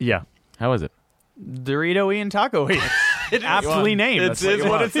yet? Yeah. How is it? Dorito Ian Taco Ian. Aptly named. It's That's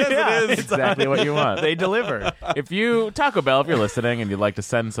what it says it is. Exactly what you want. They deliver. Taco Bell, if you're listening and you'd like to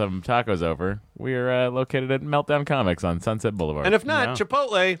send some tacos over, we're located at Meltdown Comics on Sunset Boulevard. And if not, No.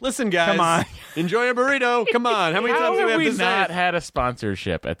 Chipotle. Listen, guys. Come on. Enjoy a burrito. Come on. How many How times do we have have we to say not it? had a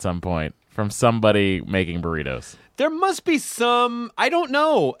sponsorship at some point from somebody making burritos? There must be some. I don't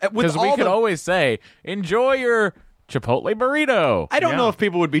know. With Because we all could the, always say, enjoy your Chipotle burrito. I don't Yeah. know if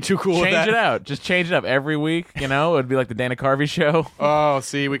people would be too cool with Change that. it out. Just change it up every week. You know, it would be like the Dana Carvey show. Oh,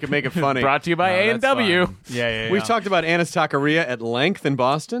 see, we could make it funny. Brought to you by No, that's A&W. fine. Yeah. We've talked about Anna's Taqueria at length in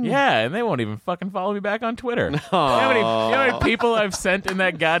Boston. Yeah, and they won't even fucking follow me back on Twitter. You know how many people I've sent in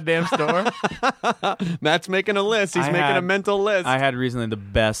that goddamn store? Matt's making a list. He's I making a had- mental list. I had recently the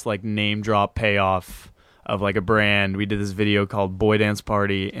best name drop payoff of a brand. We did this video called Boy Dance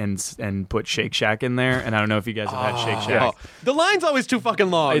Party and put Shake Shack in there. And I don't know if you guys have had Shake Shack. Oh, the line's always too fucking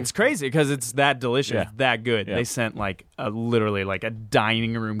long. It's crazy because it's that delicious, Yeah. that good. Yeah. They sent literally a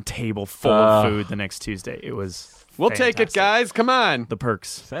dining room table full of food the next Tuesday. It was We'll take it, fantastic. guys. Come on. The perks.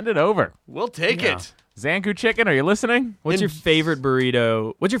 Send it over. We'll take Yeah. it. Zanku Chicken, are you listening? What's your favorite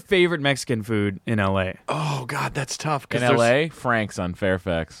burrito? What's your favorite Mexican food in LA? Oh, God, that's tough. 'cause In there's- L.A., Frank's on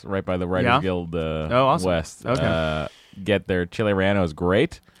Fairfax, right by the Writers Yeah? Guild awesome. West. Okay. Get their chile relleno is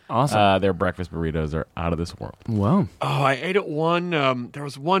great. Awesome. Their breakfast burritos are out of this world. Whoa. Oh, I ate at one. There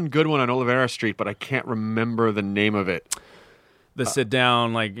was one good one on Olivera Street, but I can't remember the name of it. The sit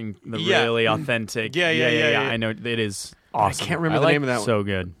down, Yeah. really authentic. Yeah. I know it is awesome. I can't remember I the like name of that one. So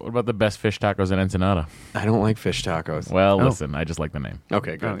good. What about the best fish tacos in Ensenada? I don't like fish tacos. Well, Oh. listen, I just like the name.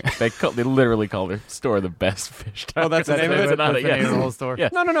 Okay, good. They literally call their store the best fish tacos. Oh, that's the name of it? Ensenada, That's the name yes. of the whole store?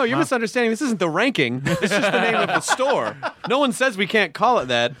 Yes. No, you're misunderstanding. This isn't the ranking. It's just the name of the store. No one says we can't call it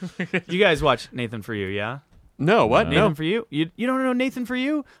that. You guys watch Nathan For You, yeah? No, what? Nathan No. For You? You don't know Nathan For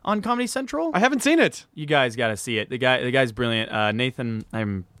You on Comedy Central? I haven't seen it. You guys got to see it. The guy's brilliant. Nathan,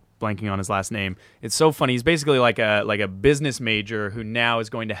 I'm blanking on his last name. It's so funny. He's basically like a business major who now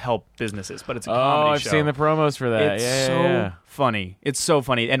is going to help businesses, but it's a Oh, comedy I've show. seen the promos for that. It's yeah, so yeah. funny. It's so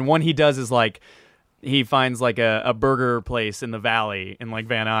funny. And one he does is he finds a burger place in the valley in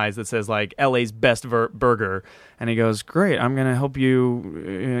Van Nuys that says LA's best burger, and he goes, great, I'm gonna help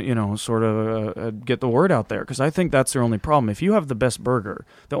you sort of get the word out there, because I think that's their only problem. If you have the best burger,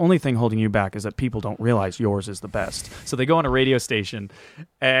 the only thing holding you back is that people don't realize yours is the best. So they go on a radio station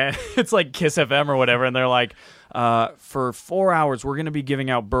and it's like Kiss FM or whatever, and they're like, for 4 hours we're gonna be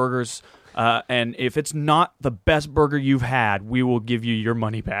giving out burgers, and if it's not the best burger you've had, we will give you your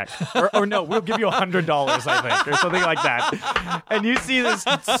money back. Or no, we'll give you $100, I think, or something like that. And you see this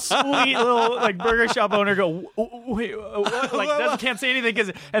sweet little burger shop owner go, wait, what? Can't say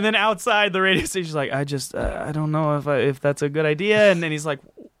anything, and then outside the radio station's like, I don't know if that's a good idea. And then he's like,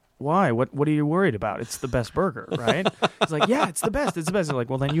 why? What are you worried about? It's the best burger, right? He's like, yeah, it's the best. It's the best. They're like,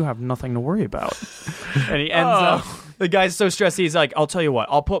 well, then you have nothing to worry about. And he ends up, the guy's so stressed, he's like, I'll tell you what,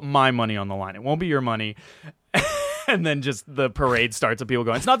 I'll put my money on the line. It won't be your money. And then just the parade starts of people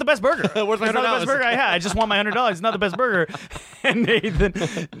going, it's not the best burger. Where's my It's not the best $100? burger I had. I just want my $100. It's not the best burger. And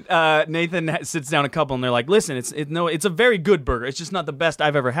Nathan sits down a couple and they're like, listen, it's a very good burger. It's just not the best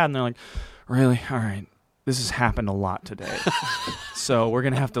I've ever had. And they're like, really? All right. This has happened a lot today. So we're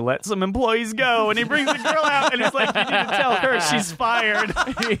going to have to let some employees go. And he brings the girl out and he's like, you need to tell her she's fired.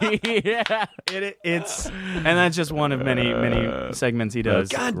 Yeah. And that's just one of many segments he does.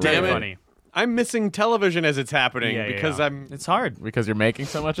 God Really damn it. funny. I'm missing television as it's happening Yeah, because yeah. I'm. It's hard. Because you're making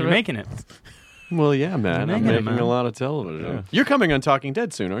so much You're of it? making it. Well, yeah, man. I'm making it, making man. a lot of television. You're coming on Talking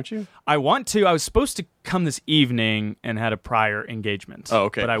Dead soon, aren't you? I want to. I was supposed to come this evening and had a prior engagement. Oh,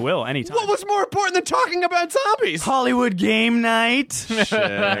 okay. But I will anytime. What was more important than talking about zombies? Hollywood game night?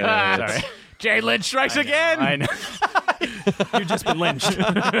 Sorry. Jay Lynch strikes again. I know. You've just been lynched.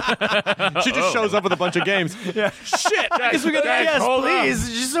 She just shows up with a bunch of games. Yeah. Shit. I guess we got Yes, please.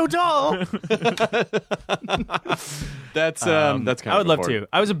 She's so tall. That's kind of I would love important.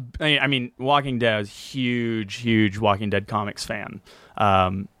 to. I mean, Walking Dead. I was huge Walking Dead comics fan.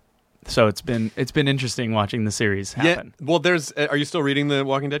 So it's been interesting watching the series happen. Yeah. Well, are you still reading the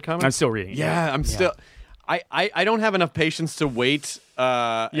Walking Dead comics? I'm still reading. Yeah, I'm still. I don't have enough patience to wait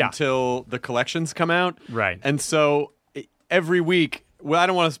until the collections come out. Right. And so every week, well, I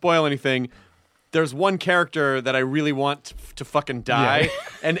don't want to spoil anything. There's one character that I really want to fucking die,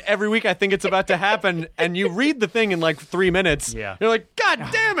 and every week I think it's about to happen, and you read the thing in like 3 minutes. Yeah. You're like, God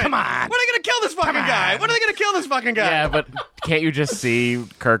damn it! Come on! When are they gonna kill this fucking guy? When are they gonna kill this fucking guy? Yeah, but can't you just see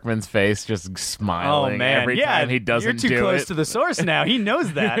Kirkman's face just smiling Oh man! every yeah, time he doesn't you're too do close it? to the source now. He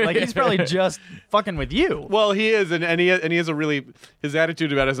knows that. Like he's probably just fucking with you. Well, he is, and he has a really his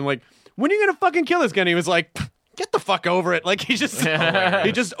attitude about it is I'm like, when are you gonna fucking kill this guy? And he was like, get the fuck over it. Like he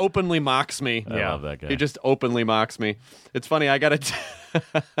just openly mocks me. I love that guy. He just openly mocks me. It's funny. I got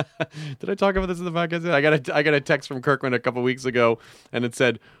Did I talk about this in the podcast? I got a text from Kirkman a couple weeks ago, and it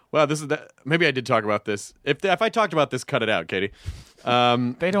said, "Wow, this is that." Maybe I did talk about this. If I talked about this, cut it out, Katie.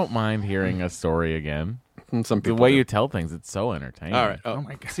 They don't mind hearing a story again. Some The people way do. you tell things, it's so entertaining. All right. Oh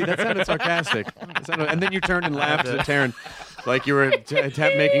my God. See, that sounded sarcastic. And then you turned and laughed at Taryn, like you were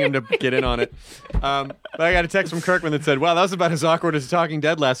making him to get in on it. But I got a text from Kirkman that said, "Wow, that was about as awkward as Talking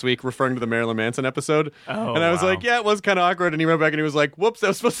Dead last week," referring to the Marilyn Manson episode. Oh, and I was wow. like, "Yeah, it was kind of awkward." And he wrote back and he was like, "Whoops, that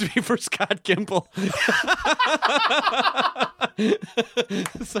was supposed to be for Scott Gimple."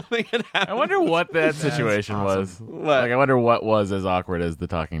 Something had happened. I wonder what that situation was. What? Like, I wonder what was as awkward as The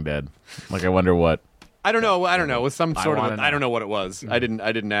Talking Dead. Like, I wonder what. I don't know. It was some sort of. wanna know. I don't know what it was. I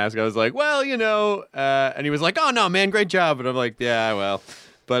didn't ask. I was like, well, and he was like, "Oh no, man, great job." And I'm like, "Yeah, well."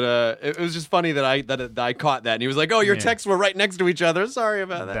 But it was just funny that I caught that, and he was like, "Oh, your texts were right next to each other. Sorry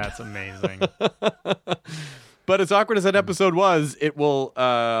about that." That's amazing. But as awkward as that episode was, it will.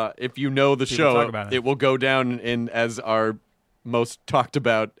 If you know the People show, talk about it. it will go down as our most talked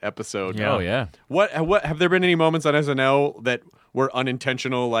about episode. Yeah. Oh, yeah. What have there been any moments on SNL that were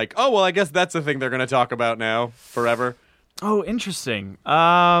unintentional? Like, oh well, I guess that's the thing they're going to talk about now forever. Oh, interesting.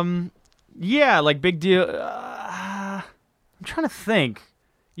 Yeah, like big deal. I'm trying to think.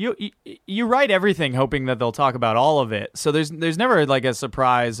 You write everything hoping that they'll talk about all of it. So there's never like a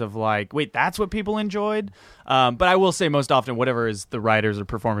surprise of like, wait, that's what people enjoyed. But I will say most often, whatever is the writer's or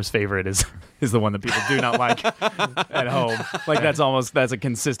performer's favorite is the one that people do not like at home. Like that's a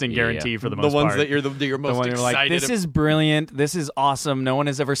consistent guarantee for the most The ones part. that you're most the one you're excited. like, this is brilliant. This is awesome. No one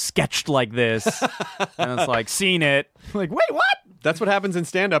has ever sketched like this. And it's like, seen it. Like, wait, what? That's what happens in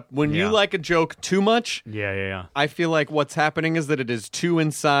stand-up. When you Yeah. like a joke too much, Yeah. I feel like what's happening is that it is too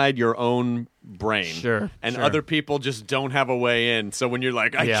inside your own brain. Sure, And sure. other people just don't have a way in. So when you're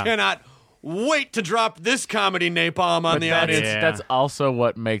like, I Yeah. cannot wait to drop this comedy napalm on the audience. Yeah. That's also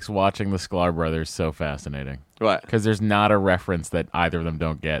what makes watching the Sklar brothers so fascinating. What? Because there's not a reference that either of them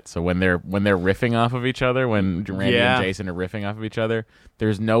don't get. So when they're riffing off of each other, when Randy Yeah. and Jason are riffing off of each other,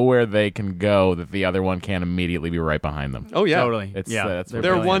 there's nowhere they can go that the other one can't immediately be right behind them. Oh, yeah. Totally. It's, yeah. that's They're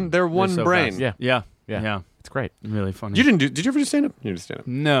brilliant. one so brain. fast. Yeah. Yeah. Yeah. It's great. Really funny. Did you ever do stand-up? You did stand-up.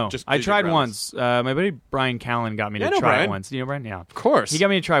 No, Just I music tried rounds. once. My buddy Brian Callen got me Yeah, I to know try Brian. it once. Do you know Brian? Yeah, Of course. he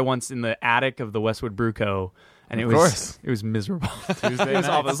got me to try once in the attic of the Westwood Brew Co. And it course. was miserable. Tuesday It was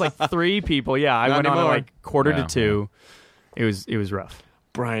awful. It was like 3 people. Yeah, I Not went on anymore. at like quarter Yeah. to 2. It was rough.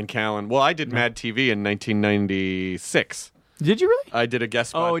 Brian Callen. Well, I did Mad TV in 1996. Did you really? I did a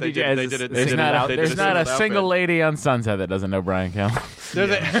guest spot. Oh, They did you? They As did a it. There's not a, there's not a single outfit. lady on Sunset that doesn't know Brian Callen. There's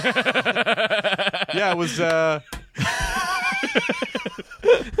a- yeah, it was.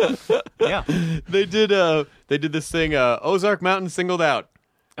 Yeah. They did this thing. Ozark Mountain singled out,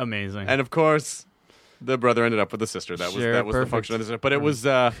 Amazing. and of course, the brother ended up with the sister. That Sure, was the perfect. function of this. But it was.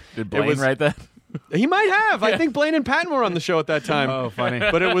 Did Blaine it was, write that? He might have. I think Blaine and Patton were on the show at that time. Oh, funny.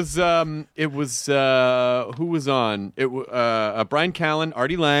 But it was who was on? Brian Callen,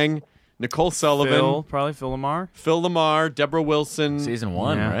 Artie Lang, Nicole Sullivan, Probably Phil Lamar. Phil Lamar, Deborah Wilson. Season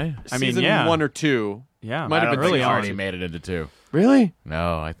 1, Yeah. right? I mean, Season yeah. 1 or 2. Yeah, Might have I been don't think early he on. already made it into 2. Really?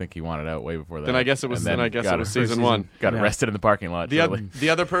 No, I think he wanted out way before that. Then I guess it was- And then I guess got it was season 1. Got Yeah. arrested in the parking lot. The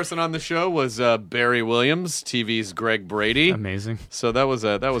other person on the show was Barry Williams, TV's Greg Brady. Amazing. So that was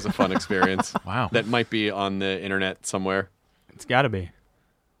a fun experience. Wow. That might be on the internet somewhere. It's got to be.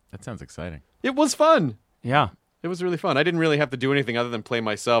 That sounds exciting. It was fun. Yeah. It was really fun. I didn't really have to do anything other than play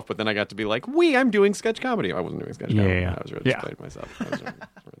myself, but then I got to be like, I'm doing sketch comedy. I wasn't doing sketch comedy. Yeah. I was really just playing myself. I was really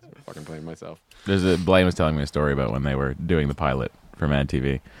fucking playing myself. Blaine was telling me a story about when they were doing the pilot for Mad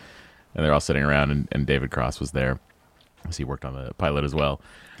TV, and they're all sitting around, and David Cross was there, because he worked on the pilot as well.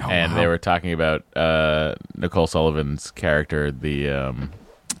 They were talking about Nicole Sullivan's character,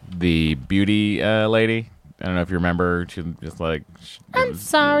 the beauty lady. I don't know if you remember. She was just like, I'm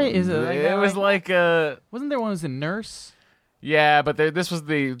sorry. Is it? It was like wasn't there one who was a nurse? Yeah, but this was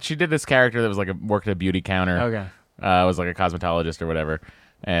she did this character that was like worked at a beauty counter. Okay. Was like a cosmetologist or whatever,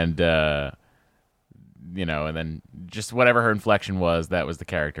 and and then just whatever her inflection was, that was the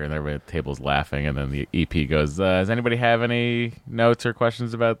character, and everybody at the table's laughing, and then the EP goes, does anybody have any notes or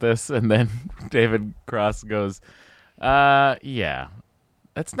questions about this? And then David Cross goes, yeah.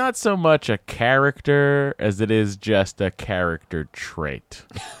 That's not so much a character as it is just a character trait.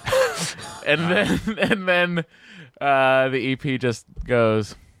 and then the EP just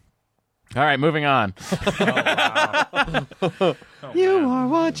goes, all right, moving on. You are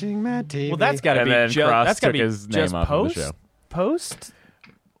watching Mad TV. Well, that's got to be his name just off of the show. Post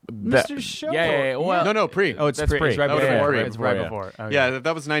Mr. Show. Yeah. Well, No, pre. Oh, it's That's pre. pre. It's right That was before. pre. It's right Yeah. before. Okay. Yeah,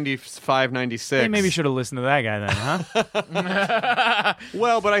 that was 95, 96. Hey, maybe you should have listened to that guy then, huh?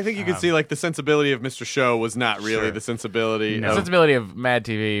 Well, but I think you can see like the sensibility of Mr. Show was not really the sensibility. The of... sensibility of Mad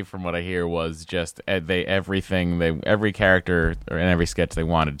TV, from what I hear, was just every character or in every sketch they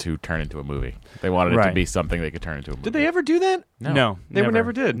wanted to turn into a movie. They wanted it to be something they could turn into a movie. Did they ever do that? No, They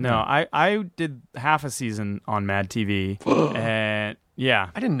never did. No, I did half a season on Mad TV, and yeah,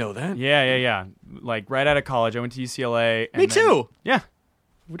 I didn't know that. yeah. Like right out of college, I went to UCLA. Me too. Yeah.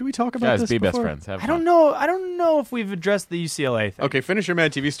 What did we talk about Guys, this be before? best friends. Have I fun. don't know if we've addressed the UCLA thing. Okay, finish your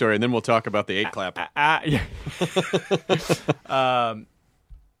Mad TV story, and then we'll talk about the 8 clap. Yeah.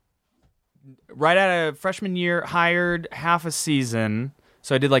 Right out of freshman year, hired half a season.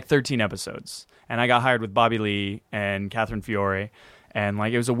 So I did like 13 episodes. And I got hired with Bobby Lee and Catherine Fiore. And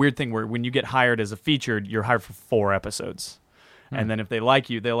like it was a weird thing where when you get hired as a featured, you're hired for 4 episodes. And then if they like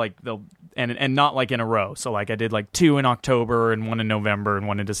you, they'll and not like in a row. So like I did like 2 in October and 1 in November and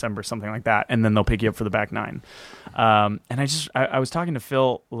 1 in December, something like that. And then they'll pick you up for the back 9. And I was talking to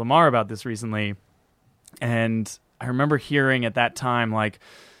Phil Lamar about this recently, and I remember hearing at that time like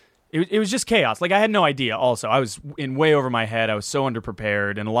it was just chaos. Like I had no idea. Also, I was in way over my head. I was so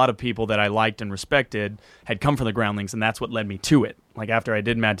underprepared, and a lot of people that I liked and respected had come from the Groundlings, and that's what led me to it. Like after I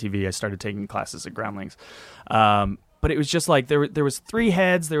did Mad TV, I started taking classes at Groundlings. But it was just like there was 3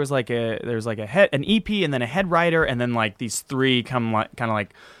 heads. There was like a head, an EP, and then a head writer, and then like these 3 kind of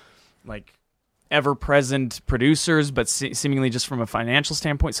like ever present producers, but seemingly just from a financial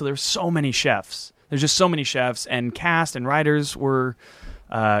standpoint. So there's so many chefs. There's just so many chefs, and cast and writers were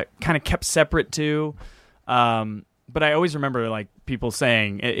kind of kept separate too. But I always remember like people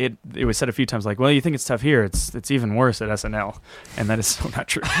saying it was said a few times like, well, you think it's tough here, it's even worse at SNL, and that is so not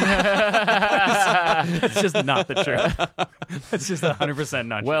true. That's just not the truth. That's just 100%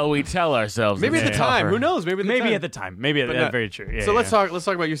 not true. Well, we tell ourselves. Maybe at the time. Who knows? Maybe at the time. Maybe that's very true. Yeah, so let's talk about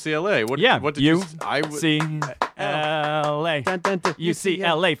UCLA. What did you? UCLA.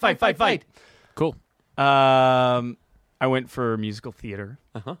 UCLA. Fight. Cool. I went for musical theater.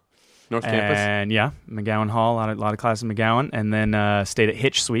 North Campus. And yeah, McGowan Hall, a lot of classes in McGowan, and then stayed at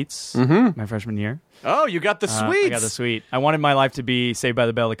Hitch Suites my freshman year. Oh, you got the suites. I got the suite. I wanted my life to be Saved by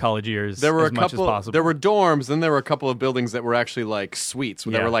the Bell of college years. There were as much as possible. There were dorms, then there were a couple of buildings that were actually like suites,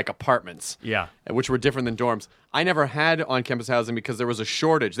 that were like apartments. Yeah, which were different than dorms. I never had on-campus housing because there was a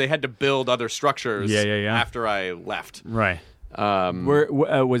shortage. They had to build other structures. After I left. Right.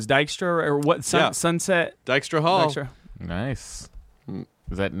 Was Dykstra or what? Sunset. Dykstra Hall. Nice.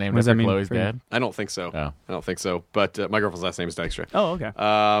 Is that named after Chloe's dad? I don't think so. Oh. I don't think so. But my girlfriend's last name is Dykstra. Oh, okay.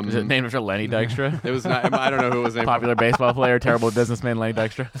 Is it named after Lenny Dykstra? It was not. I don't know who it was named. Popular baseball player, terrible businessman Lenny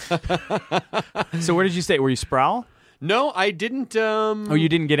Dykstra. So where did you stay? Were you Sproul? No, I didn't. You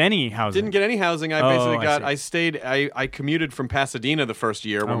didn't get any housing? Didn't get any housing. I basically got. I stayed. I commuted from Pasadena the first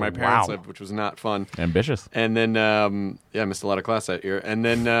year where my parents lived, which was not fun. Ambitious. And then, I missed a lot of class that year. And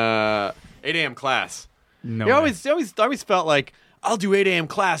then 8 a.m. class. No. I always felt like I'll do 8 a.m.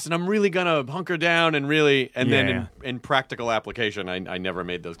 class and I'm really gonna hunker down and really. And then in practical application, I never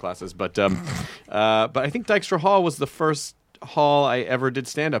made those classes. But I think Dykstra Hall was the first hall I ever did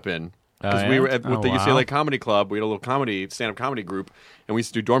stand up in. Because we were with the UCLA Comedy Club. We had a little stand-up comedy group, and we used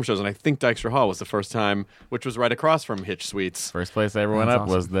to do dorm shows. And I think Dykstra Hall was the first time, which was right across from Hitch Suites. First place I ever went up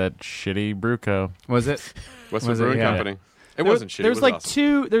was that shitty Bruco. Was it? Westwood Brewing Company. It wasn't shitty. There's it was like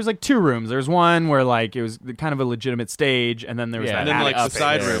awesome. there's like two rooms. There's one where like it was kind of a legitimate stage, and then there was Yeah. that And then like the attic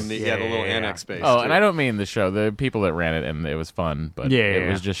side space. room, the little annex space. Oh, too. and I don't mean the show. The people that ran it, and it was fun, but Yeah, it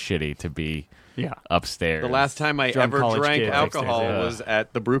yeah, was just shitty to be Yeah. upstairs. The last time I Drunk ever college drank kid alcohol upstairs, yeah. was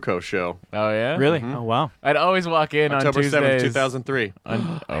at the Bruco show, Oh yeah, Really? Oh wow. I'd always walk in October on Tuesdays. 7th, 2003.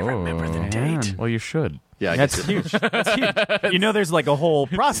 I remember the date. Well, you should. Yeah, I That's guess huge. That's huge. You know, there's like a whole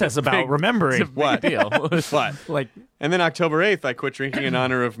process about remembering. What? Deal. What? Like, And then October 8th, I quit drinking in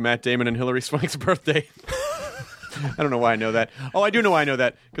honor of Matt Damon and Hilary Swank's birthday. I don't know why I know that. Oh, I do know why I know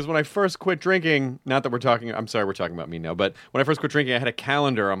that. Because when I first quit drinking, not that I'm sorry, we're talking about me now, but when I first quit drinking, I had a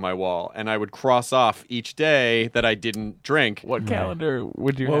calendar on my wall, and I would cross off each day that I didn't drink. What calendar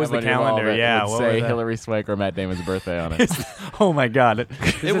would you What have was the on your wall calendar? that Yeah, would what say was that? Hillary Swank or Matt Damon's birthday on it? oh my god,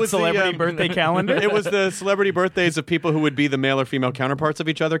 is it was the, celebrity birthday calendar? It was the celebrity birthdays of people who would be the male or female counterparts of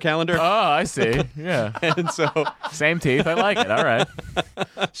each other calendar. Oh, I see. Yeah. And so, Same teeth. I like it. All right.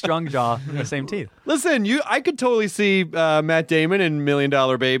 strong jaw, same teeth. listen, I could totally see Matt Damon in $1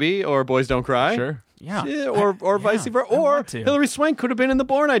 Million Baby or Boys Don't Cry. Sure. Yeah, Yeah, or vice versa. I Or want to. Hilary Swank could have been in The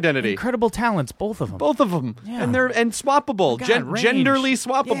Bourne Identity. Incredible talents, both of them. Both of them. Yeah. And they're swappable. God, range. Genderly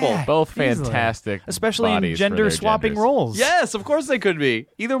swappable. Yeah. Both Easily. fantastic, Especially in bodies for gender their swapping genders. roles. Yes, of course they could be.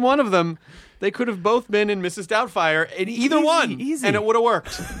 Either one of them. They could have both been in Mrs. Doubtfire in either Easy, one. easy. And it would have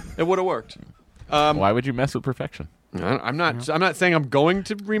worked. It would have worked. Why would you mess with perfection? I'm not saying I'm going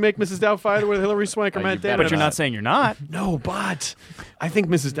to remake Mrs. Doubtfire with Hilary Swank or Oh, Matt you better Damon. But you're not saying you're not. No, but I think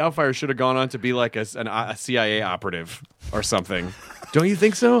Mrs. Doubtfire should have gone on to be like a CIA operative or something. Don't you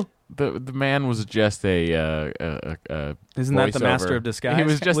think so? The man was just a Isn't that the voiceover. master of disguise? He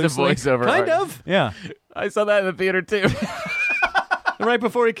was just loosely? a voiceover. Kind art- of. Yeah. I saw that in the theater too. Right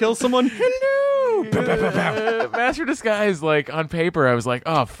before he kills someone. Hello. Master of Disguise, like on paper, I was like,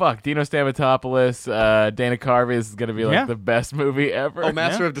 oh fuck, Dino Stamatopoulos, Dana Carvey is gonna be like Yeah. the best movie ever. Oh,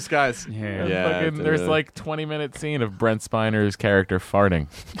 Master of Disguise. Yeah. Fucking, there's like 20-minute scene of Brent Spiner's character farting.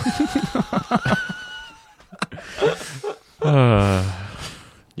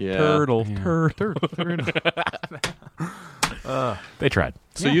 Yeah. Turtle. They tried.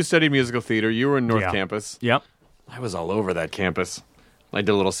 So you studied musical theater. You were in North Yeah. Campus. Yep. I was all over that campus. I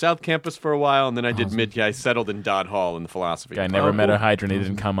did a little South Campus for a while, and then I did I settled in Dodd Hall in the philosophy. Guy never met a hydrant. He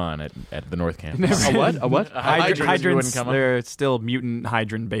didn't come on at the North Campus. A what? A what? A hydrant. You Hydrants, wouldn't come on? they're still mutant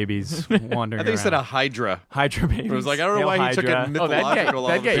hydrant babies wandering I think you said a around. Hydra. Hydra babies. It was like, I don't know Hail why he took it Hydra. mythological.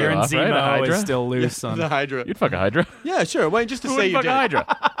 that'd get you Your off, right? A Zemo Hydra? is still loose on The Hydra. You'd fuck a Hydra. Yeah, sure. Why just to Who say would you fuck did? a Hydra?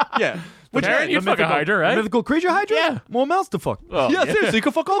 Yeah. But you'd fuck a Hydra, right? Mythical creature Hydra? Yeah. More mouths to fuck. Oh, Yeah, seriously, you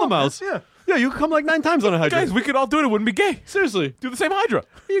could fuck all the mouths. Yeah. Yeah, you could come like 9 times on a Hydra. Guys, we could all do it. It wouldn't be gay. Seriously. Do the same Hydra.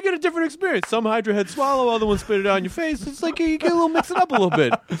 You get a different experience. Some Hydra heads swallow, other ones spit it out in your face. It's like you get a little mix it up a little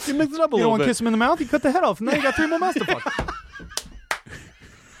bit. You mix it up a You don't little want to bit. kiss him in the mouth? You cut the head off, and now you got 3 more mouths to fuck.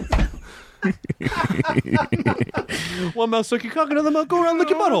 One mouth suck your cock, another mouth go around lick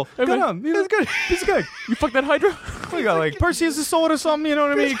your butthole. Go on. That's good. Piece of cake. You fuck that Hydra? We got like Perseus' sword or something, you know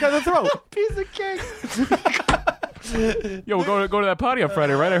what I mean? You cut the throat. Piece of cake. Yo, we're going to that party on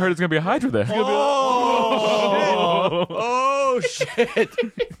Friday, right? I heard it's gonna be a Hydra there. Oh, shit.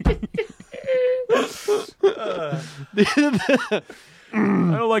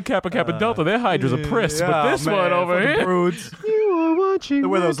 I don't like Kappa Kappa Delta. Their Hydra's a priss, but this one over here. Broods. You are watching They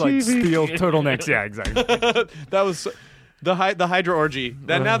wear those like TV. steel turtlenecks. Yeah, exactly. That was the Hydra orgy.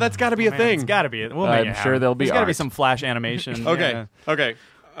 Now that's got to be a thing. It's got to be. We'll I'm make it sure happen. there'll be There's got to be art. some flash animation. Okay. Yeah. Okay.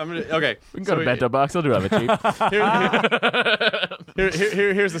 Okay. We can go to Bento Box. They'll do have it cheap.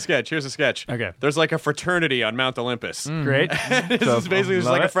 Here's the sketch. Here's the sketch. Okay. There's like a fraternity on Mount Olympus. Great. This is basically just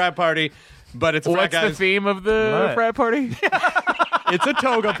love like a it. frat party, but it's frat What's the guys. theme of the What? frat party? It's a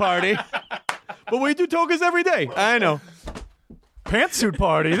toga party. But we do togas every day. I know. Pantsuit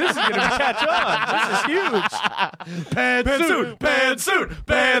party. This is going to catch on. This is huge. Pantsuit, pantsuit,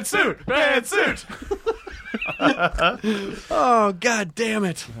 pantsuit, pantsuit. Oh, God damn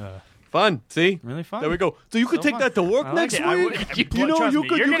it. Fun. See? Really fun. There we go. So you could take that to work I like next it. I week? would- You know, trust you me,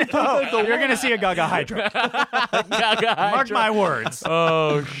 could you're take that to You're gonna see a Gaga Hydra. Mark my words.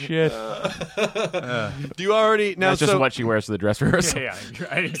 Oh shit! Do you already now? That's just so, what she wears to the dress rehearsal. Yeah,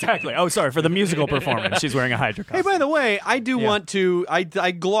 exactly. Oh, sorry. For the musical performance, she's wearing a Hydra Hey, costume. by the way, I do want to. I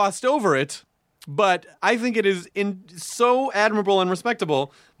glossed over it, but I think it is so admirable and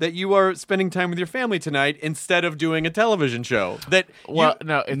respectable that you are spending time with your family tonight instead of doing a television show. That Well,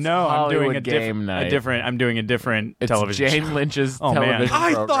 no, it's No, I'm Hollywood doing a game night. I'm doing a different It's television Jane show. Lynch's Oh, man. television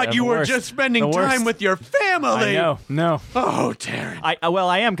I program. thought you were worst. just spending The worst. time with your family. I know. No. Oh, Taryn. Well,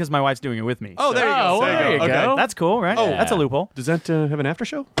 I am because my wife's doing it with me. Oh, there you go. Oh, well, there you Okay. go. That's cool, right? Oh. That's a loophole. Does that have an after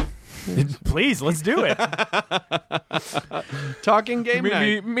show? Please, let's do it. Talking game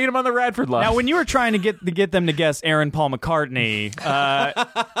night. Meet him on the Radford line. Now, when you were trying to get them to guess Aaron Paul McCartney,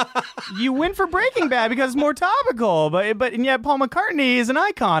 you went for Breaking Bad because it's more topical. But and yet Paul McCartney is an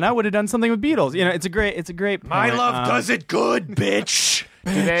icon. I would have done something with Beatles. You know, it's a great. My point. love does it good, bitch.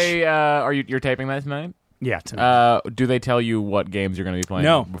 Do they? You're taping that tonight? Yeah. Tonight. Do they tell you what games you're going to be playing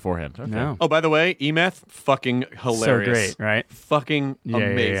No. beforehand? Okay. No. Oh, by the way, Emeth, fucking hilarious. So great, right? Fucking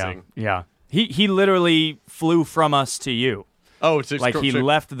amazing. Yeah. He literally flew from us to you. Oh, it's Like he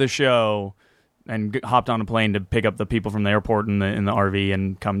left the show and hopped on a plane to pick up the people from the airport in the RV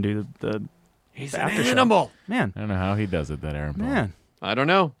and come do the He's the an after show. animal. Man. I don't know how he does it, that Aaron Paul. Man. I don't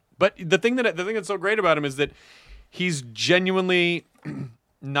know. But the thing that's so great about him is that he's genuinely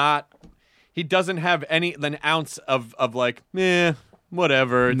not. He doesn't have an ounce of like,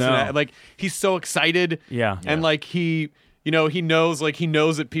 whatever. It's No. not, like he's so excited. Yeah. And like he knows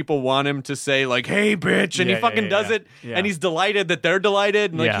that people want him to say like, "Hey, bitch," and he fucking does it, Yeah. and he's delighted that they're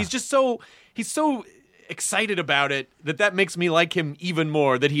delighted, and like Yeah. he's so excited about it that makes me like him even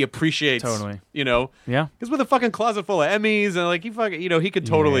more. That he appreciates, Totally. Yeah. Because with a fucking closet full of Emmys, and like he fucking, he could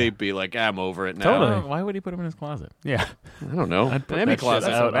totally be like, I'm over it now. Totally. Why would he put him in his closet? Yeah. I don't know. I'd put An Emmy that shit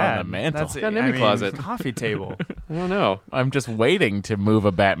closet. out on the mantle. That's Got an Emmy closet. Coffee table. I don't know. I'm just waiting to move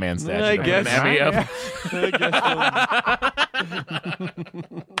a Batman statue. I to put guess. an Emmy up.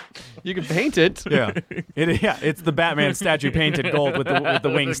 You can paint it. Yeah. It's the Batman statue painted gold with the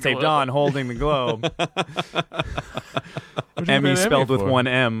wings taped on, holding the globe. Emmy spelled with one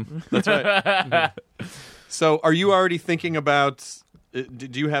M. That's right. So, are you already thinking about?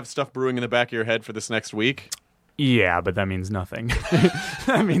 Do you have stuff brewing in the back of your head for this next week? Yeah, but that means nothing.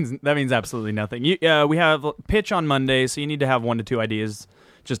 that means absolutely nothing. We have pitch on Monday, so you need to have 1 to 2 ideas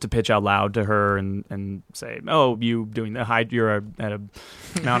just to pitch out loud to her and say, "Oh, you doing you're at a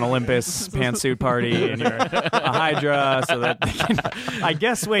Mount Olympus pantsuit party and you're a Hydra," so that they can, I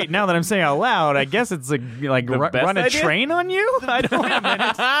guess. Wait, now that I'm saying out loud, I guess it's like best run a idea? train on you. I don't have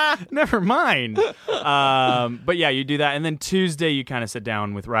minutes. Never mind. But yeah, you do that, and then Tuesday you kind of sit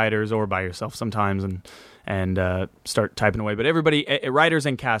down with writers or by yourself sometimes and start typing away. But everybody, writers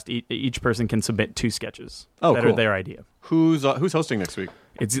and cast, each person can submit 2 sketches that are their idea. Who's hosting next week?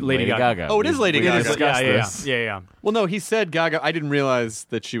 It's Lady Gaga. Oh, it is Lady Gaga. Yeah. Well, no, he said Gaga. I didn't realize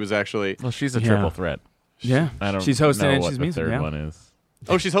that she was actually. Well, she's a triple threat. Yeah. I don't She's hosting know and what she's the music. third Yeah. one is.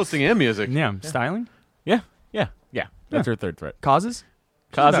 Oh, she's hosting and music. Yeah. Styling. Yeah. That's her third threat. Causes.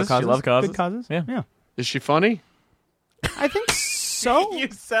 Causes. She loves causes. Good causes. Yeah. Is she funny? I think so. You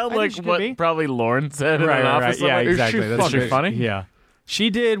sound I like think she could what be. probably Lauren said in Right. an office. Yeah, somewhere. exactly. Is she That's fucking funny? Yeah. She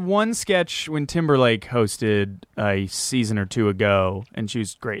did one sketch when Timberlake hosted a season or 2 ago, and she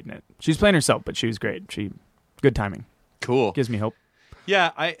was great in it. She's playing herself, but she was great. Good timing. Cool. Gives me hope.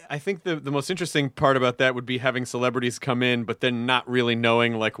 Yeah, I think the most interesting part about that would be having celebrities come in, but then not really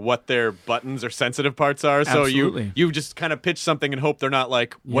knowing like what their buttons or sensitive parts are. So Absolutely. you just kind of pitch something and hope they're not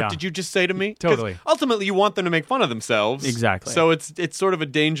like, "What Yeah. did you just say to me?" 'Cause Totally. Ultimately, you want them to make fun of themselves. Exactly. So it's sort of a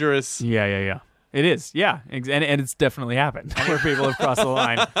dangerous. Yeah. It is. Yeah. And it's definitely happened where people have crossed the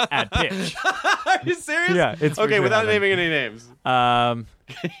line at pitch. Are you serious? Yeah, it's for okay. sure Without happened. naming any names.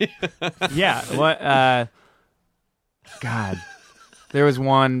 Yeah. What? God. There was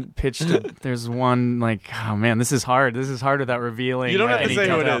one pitched. There's one like, oh man, this is hard. This is hard without revealing. You don't have to any say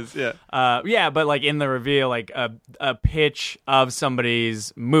who it detail. is. Yeah. Yeah, but like in the reveal, like a pitch of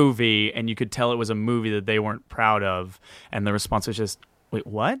somebody's movie, and you could tell it was a movie that they weren't proud of, and the response was just, "Wait,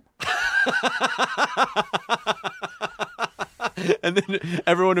 what?" And then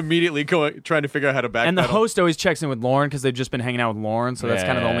everyone immediately trying to figure out how to backpedal. And the host always checks in with Lauren because they've just been hanging out with Lauren, so that's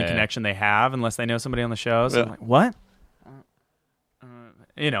kind of the only Yeah. connection they have, unless they know somebody on the show. So Yeah. I'm like, what?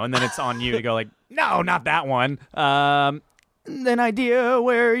 And then it's on you to go like, no, not that one. An idea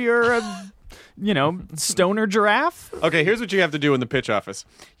where you're a, stoner giraffe. Okay, here's what you have to do in the pitch office.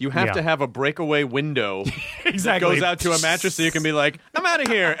 You have Yeah. to have a breakaway window Exactly. that goes out to a mattress so you can be like, I'm out of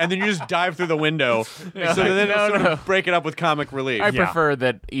here. And then you just dive through the window. So then it'll sort of break it up with comic relief. I prefer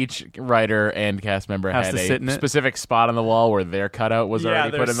that each writer and cast member Has had to sit in a it. specific spot on the wall where their cutout was already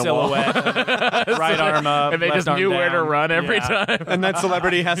their put in the wall. silhouette, right arm up, And they left just arm knew where to down. run every Yeah. time. And that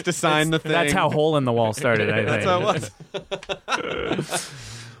celebrity has to sign the thing. That's how Hole in the Wall started, I think. That's how it was.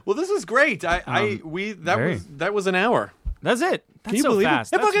 Well, this was great. That was an hour. That's it. That's Can you so believe it?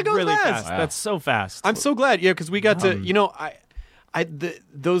 fast. It That's fucking goes really fast. Wow. That's so fast. I'm so glad, because we got to,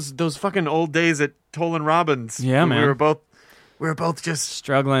 those fucking old days at Toll and Robbins. Yeah, when man. We were both just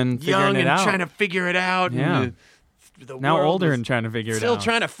struggling, figuring young it and out. trying to figure it out. Yeah. And the Now world older was and trying to figure it still out.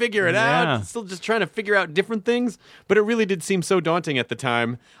 trying to figure it Yeah. out, still just trying to figure out different things. But it really did seem so daunting at the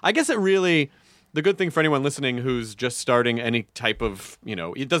time. I guess it really, the good thing for anyone listening who's just starting any type of,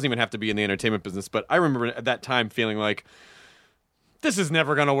 it doesn't even have to be in the entertainment business, but I remember at that time feeling like, this is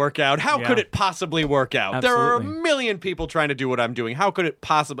never going to work out. How could it possibly work out? There are a million people trying to do what I'm doing. How could it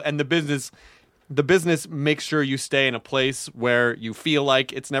possibly? And the business makes sure you stay in a place where you feel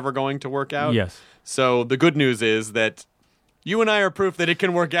like it's never going to work out. Yes. So the good news is that you and I are proof that it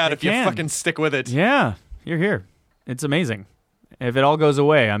can work out if you fucking stick with it. Yeah, you're here. It's amazing. If it all goes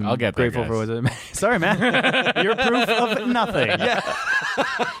away, I'll get there, grateful guys. for what. Sorry, Matt. You're proof of nothing. Yeah.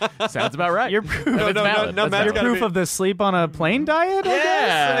 Sounds about right. You're proof. No, valid. Matt's You're gotta proof be- of the sleep on a plane diet.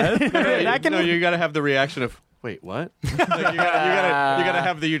 Yeah. That can. No, you got to have the reaction of, wait, what? Like you gotta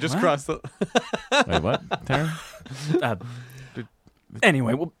have the you just crossed the. Wait, what, Tara?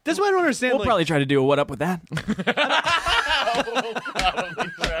 Anyway, This is what I don't understand. we'll probably try to do a what up with that.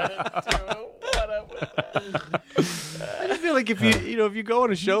 I just feel like if you go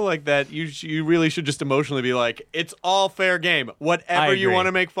on a show like that, you really should just emotionally be like, it's all fair game. Whatever you agree. want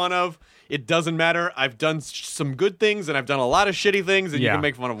to make fun of, it doesn't matter. I've done some good things and I've done a lot of shitty things, and you can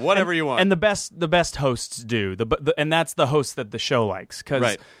make fun of whatever you want. And the best hosts do. And that's the host that the show likes, because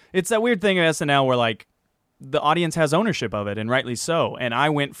Right. it's that weird thing at SNL where like the audience has ownership of it, and rightly so. And I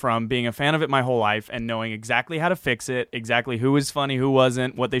went from being a fan of it my whole life and knowing exactly how to fix it, exactly who was funny, who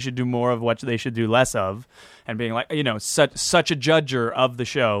wasn't, what they should do more of, what they should do less of, and being like, such a judger of the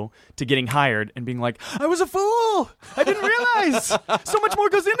show, to getting hired and being like, I was a fool. I didn't realize so much more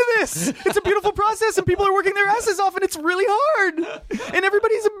goes into this. It's a beautiful process, and people are working their asses off, and it's really hard. And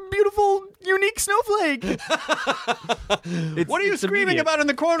everybody's a beautiful, unique snowflake. What are you screaming about in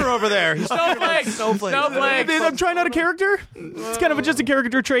the corner over there? Snowflake. I'm trying out a character. It's kind of just a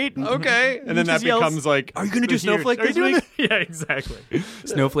character trait. Okay, and then that Just yells, becomes like, are you going to do Snowflake Are you this doing week? it? Yeah, exactly.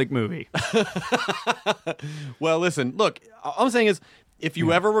 Snowflake movie. Well, listen, look, all I'm saying is, if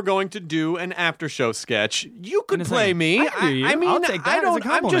you ever were going to do an after show sketch, you could And it's play like, me. I hear you. I mean, I'll take that I as a don't. I'm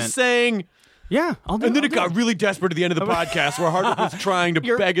compliment. just saying. Yeah, I'll do And then I'll it do got really desperate at the end of the podcast, where Hardwick was trying to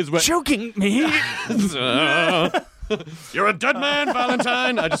You're beg his way. choking me. You're a dead man,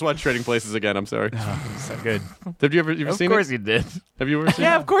 Valentine. I just watched Trading Places again. I'm sorry. So good. Have you ever Of seen course it? you did. Have you ever seen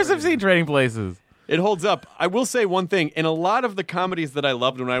Yeah, it? of course I've seen Trading Places. It holds up. I will say one thing. In a lot of the comedies that I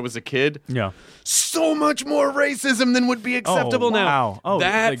loved when I was a kid, Yeah. so much more racism than would be acceptable now. Wow. Oh,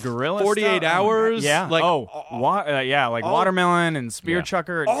 that the gorilla 48 stuff? hours. Yeah. Like, like all- watermelon and spear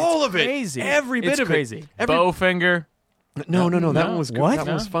chucker. all It's of it. Crazy. Every bit it's of crazy. it. Bowfinger. No. That one was good. What? That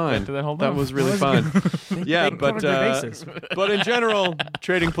one was No? fine. Back to that whole That thing. was really fun. Yeah, They but covered their bases. but in general,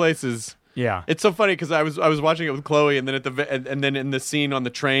 Trading Places. Yeah. It's so funny because I was watching it with Chloe, and then and then in the scene on the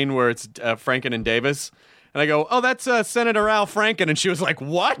train where it's Franken and Davis, and I go, "Oh, that's Senator Al Franken," and she was like,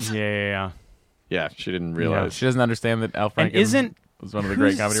 "What?" Yeah. Yeah, she didn't realize. She doesn't understand that Al And Franken isn't was one of the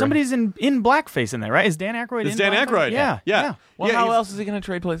great comedy. somebody's in blackface in there, right? Is Dan Aykroyd It's in Dan blackface? Aykroyd. Yeah. Yeah. Well, Yeah, how he's- else is he going to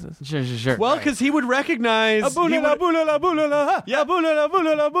trade places? Sure. Well, because he would recognize. he would-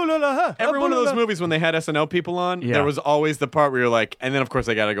 Every one of those movies when they had SNL people on, Yeah. there was always the part where you're like, and then of course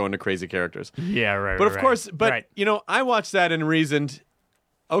I got to go into crazy characters. Yeah, right. But of course, right. I watched that and reasoned,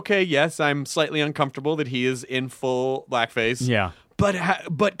 okay, yes, I'm slightly uncomfortable that he is in full blackface. Yeah.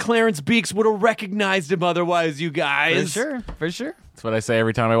 But Clarence Beeks would have recognized him otherwise, you guys. For sure. That's what I say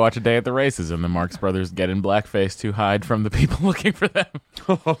every time I watch A Day at the Races, and the Marx Brothers get in blackface to hide from the people looking for them.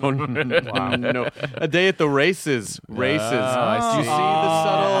 Oh, no. A Day at the Races. Races. I Do you see the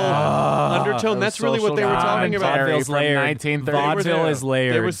subtle undertone? That's really what they were talking about. Vaudeville's from layered. 1930. Vaudeville is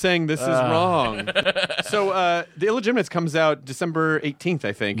layered. They were saying this is wrong. So The Illegitimate comes out December 18th,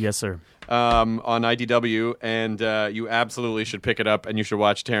 I think. Yes, sir. On IDW, and you absolutely should pick it up, and you should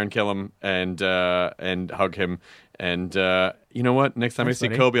watch Taron Killam and hug him. And you know what? Next time Thanks, I see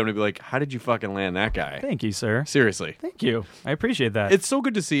buddy. Kobe, I'm gonna be like, "How did you fucking land that guy?" Thank you, sir. Seriously, Thank you. I appreciate that. it's so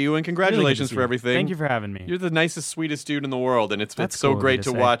good to see you, and Really good to congratulations see for you. everything. Thank you for having me. You're the nicest, sweetest dude in the world, and it's That's so cool of you great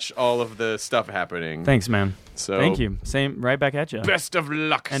to to say. watch all of the stuff happening. Thanks, man. So Thank you. Same. Right back at you. Best of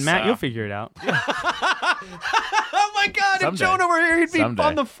luck, And Matt, sir. you'll figure it out. Oh my God! If Someday. Joan over here, he'd be Someday.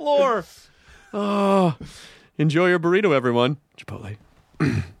 on the floor. Oh, enjoy your burrito, everyone. Chipotle.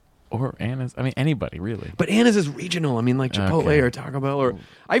 Or Anna's. I mean, anybody, really. But Anna's is regional. I mean, like Chipotle Okay. or Taco Bell, or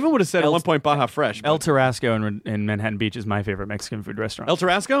I even would have said at one point Baja Fresh. El but- Tarasco in Manhattan Beach is my favorite Mexican food restaurant. El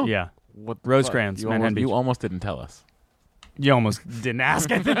Tarasco? Yeah. What the Rosecrans, fuck? Manhattan Beach. You almost didn't tell us. You almost didn't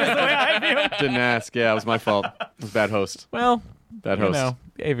ask. I think is the way I view it. Didn't ask. Yeah, it was my fault. It was bad host. Well, Bad you host. know,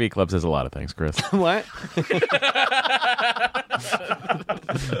 AV Club says a lot of things, Chris. What?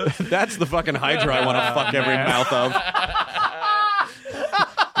 That's the fucking Hydra I want to fuck every mouth of.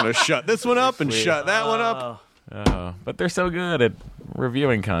 I'm going to shut this one up and shut that one up. Oh, but they're so good at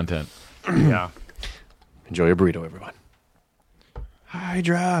reviewing content. Yeah. Enjoy your burrito, everyone.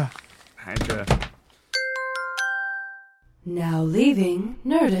 Hydra. Now leaving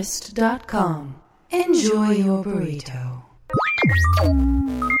Nerdist.com. Enjoy your burrito.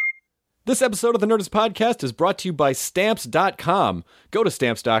 This episode of the Nerdist Podcast is brought to you by Stamps.com. Go to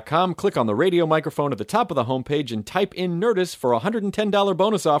Stamps.com, click on the radio microphone at the top of the homepage, and type in Nerdist for a $110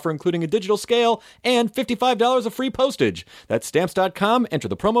 bonus offer, including a digital scale and $55 of free postage. That's Stamps.com. Enter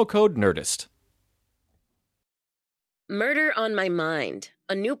the promo code Nerdist. Murder on My Mind,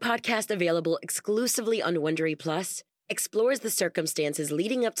 a new podcast available exclusively on Wondery Plus, explores the circumstances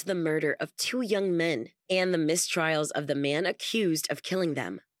leading up to the murder of two young men and the mistrials of the man accused of killing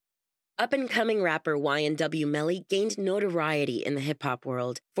them. Up-and-coming rapper YNW Melly gained notoriety in the hip-hop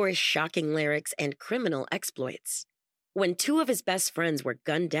world for his shocking lyrics and criminal exploits. When two of his best friends were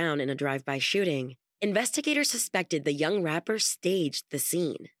gunned down in a drive-by shooting, investigators suspected the young rapper staged the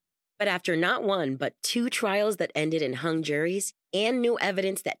scene. But after not one, but two trials that ended in hung juries and new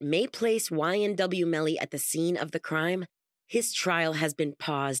evidence that may place YNW Melly at the scene of the crime, his trial has been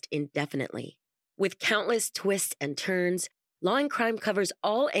paused indefinitely. With countless twists and turns, Law and Crime covers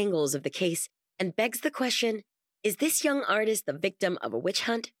all angles of the case and begs the question, is this young artist the victim of a witch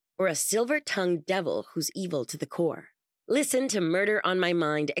hunt or a silver-tongued devil who's evil to the core? Listen to Murder on My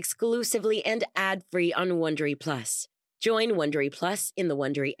Mind exclusively and ad-free on Wondery Plus. Join Wondery Plus in the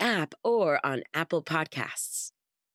Wondery app or on Apple Podcasts.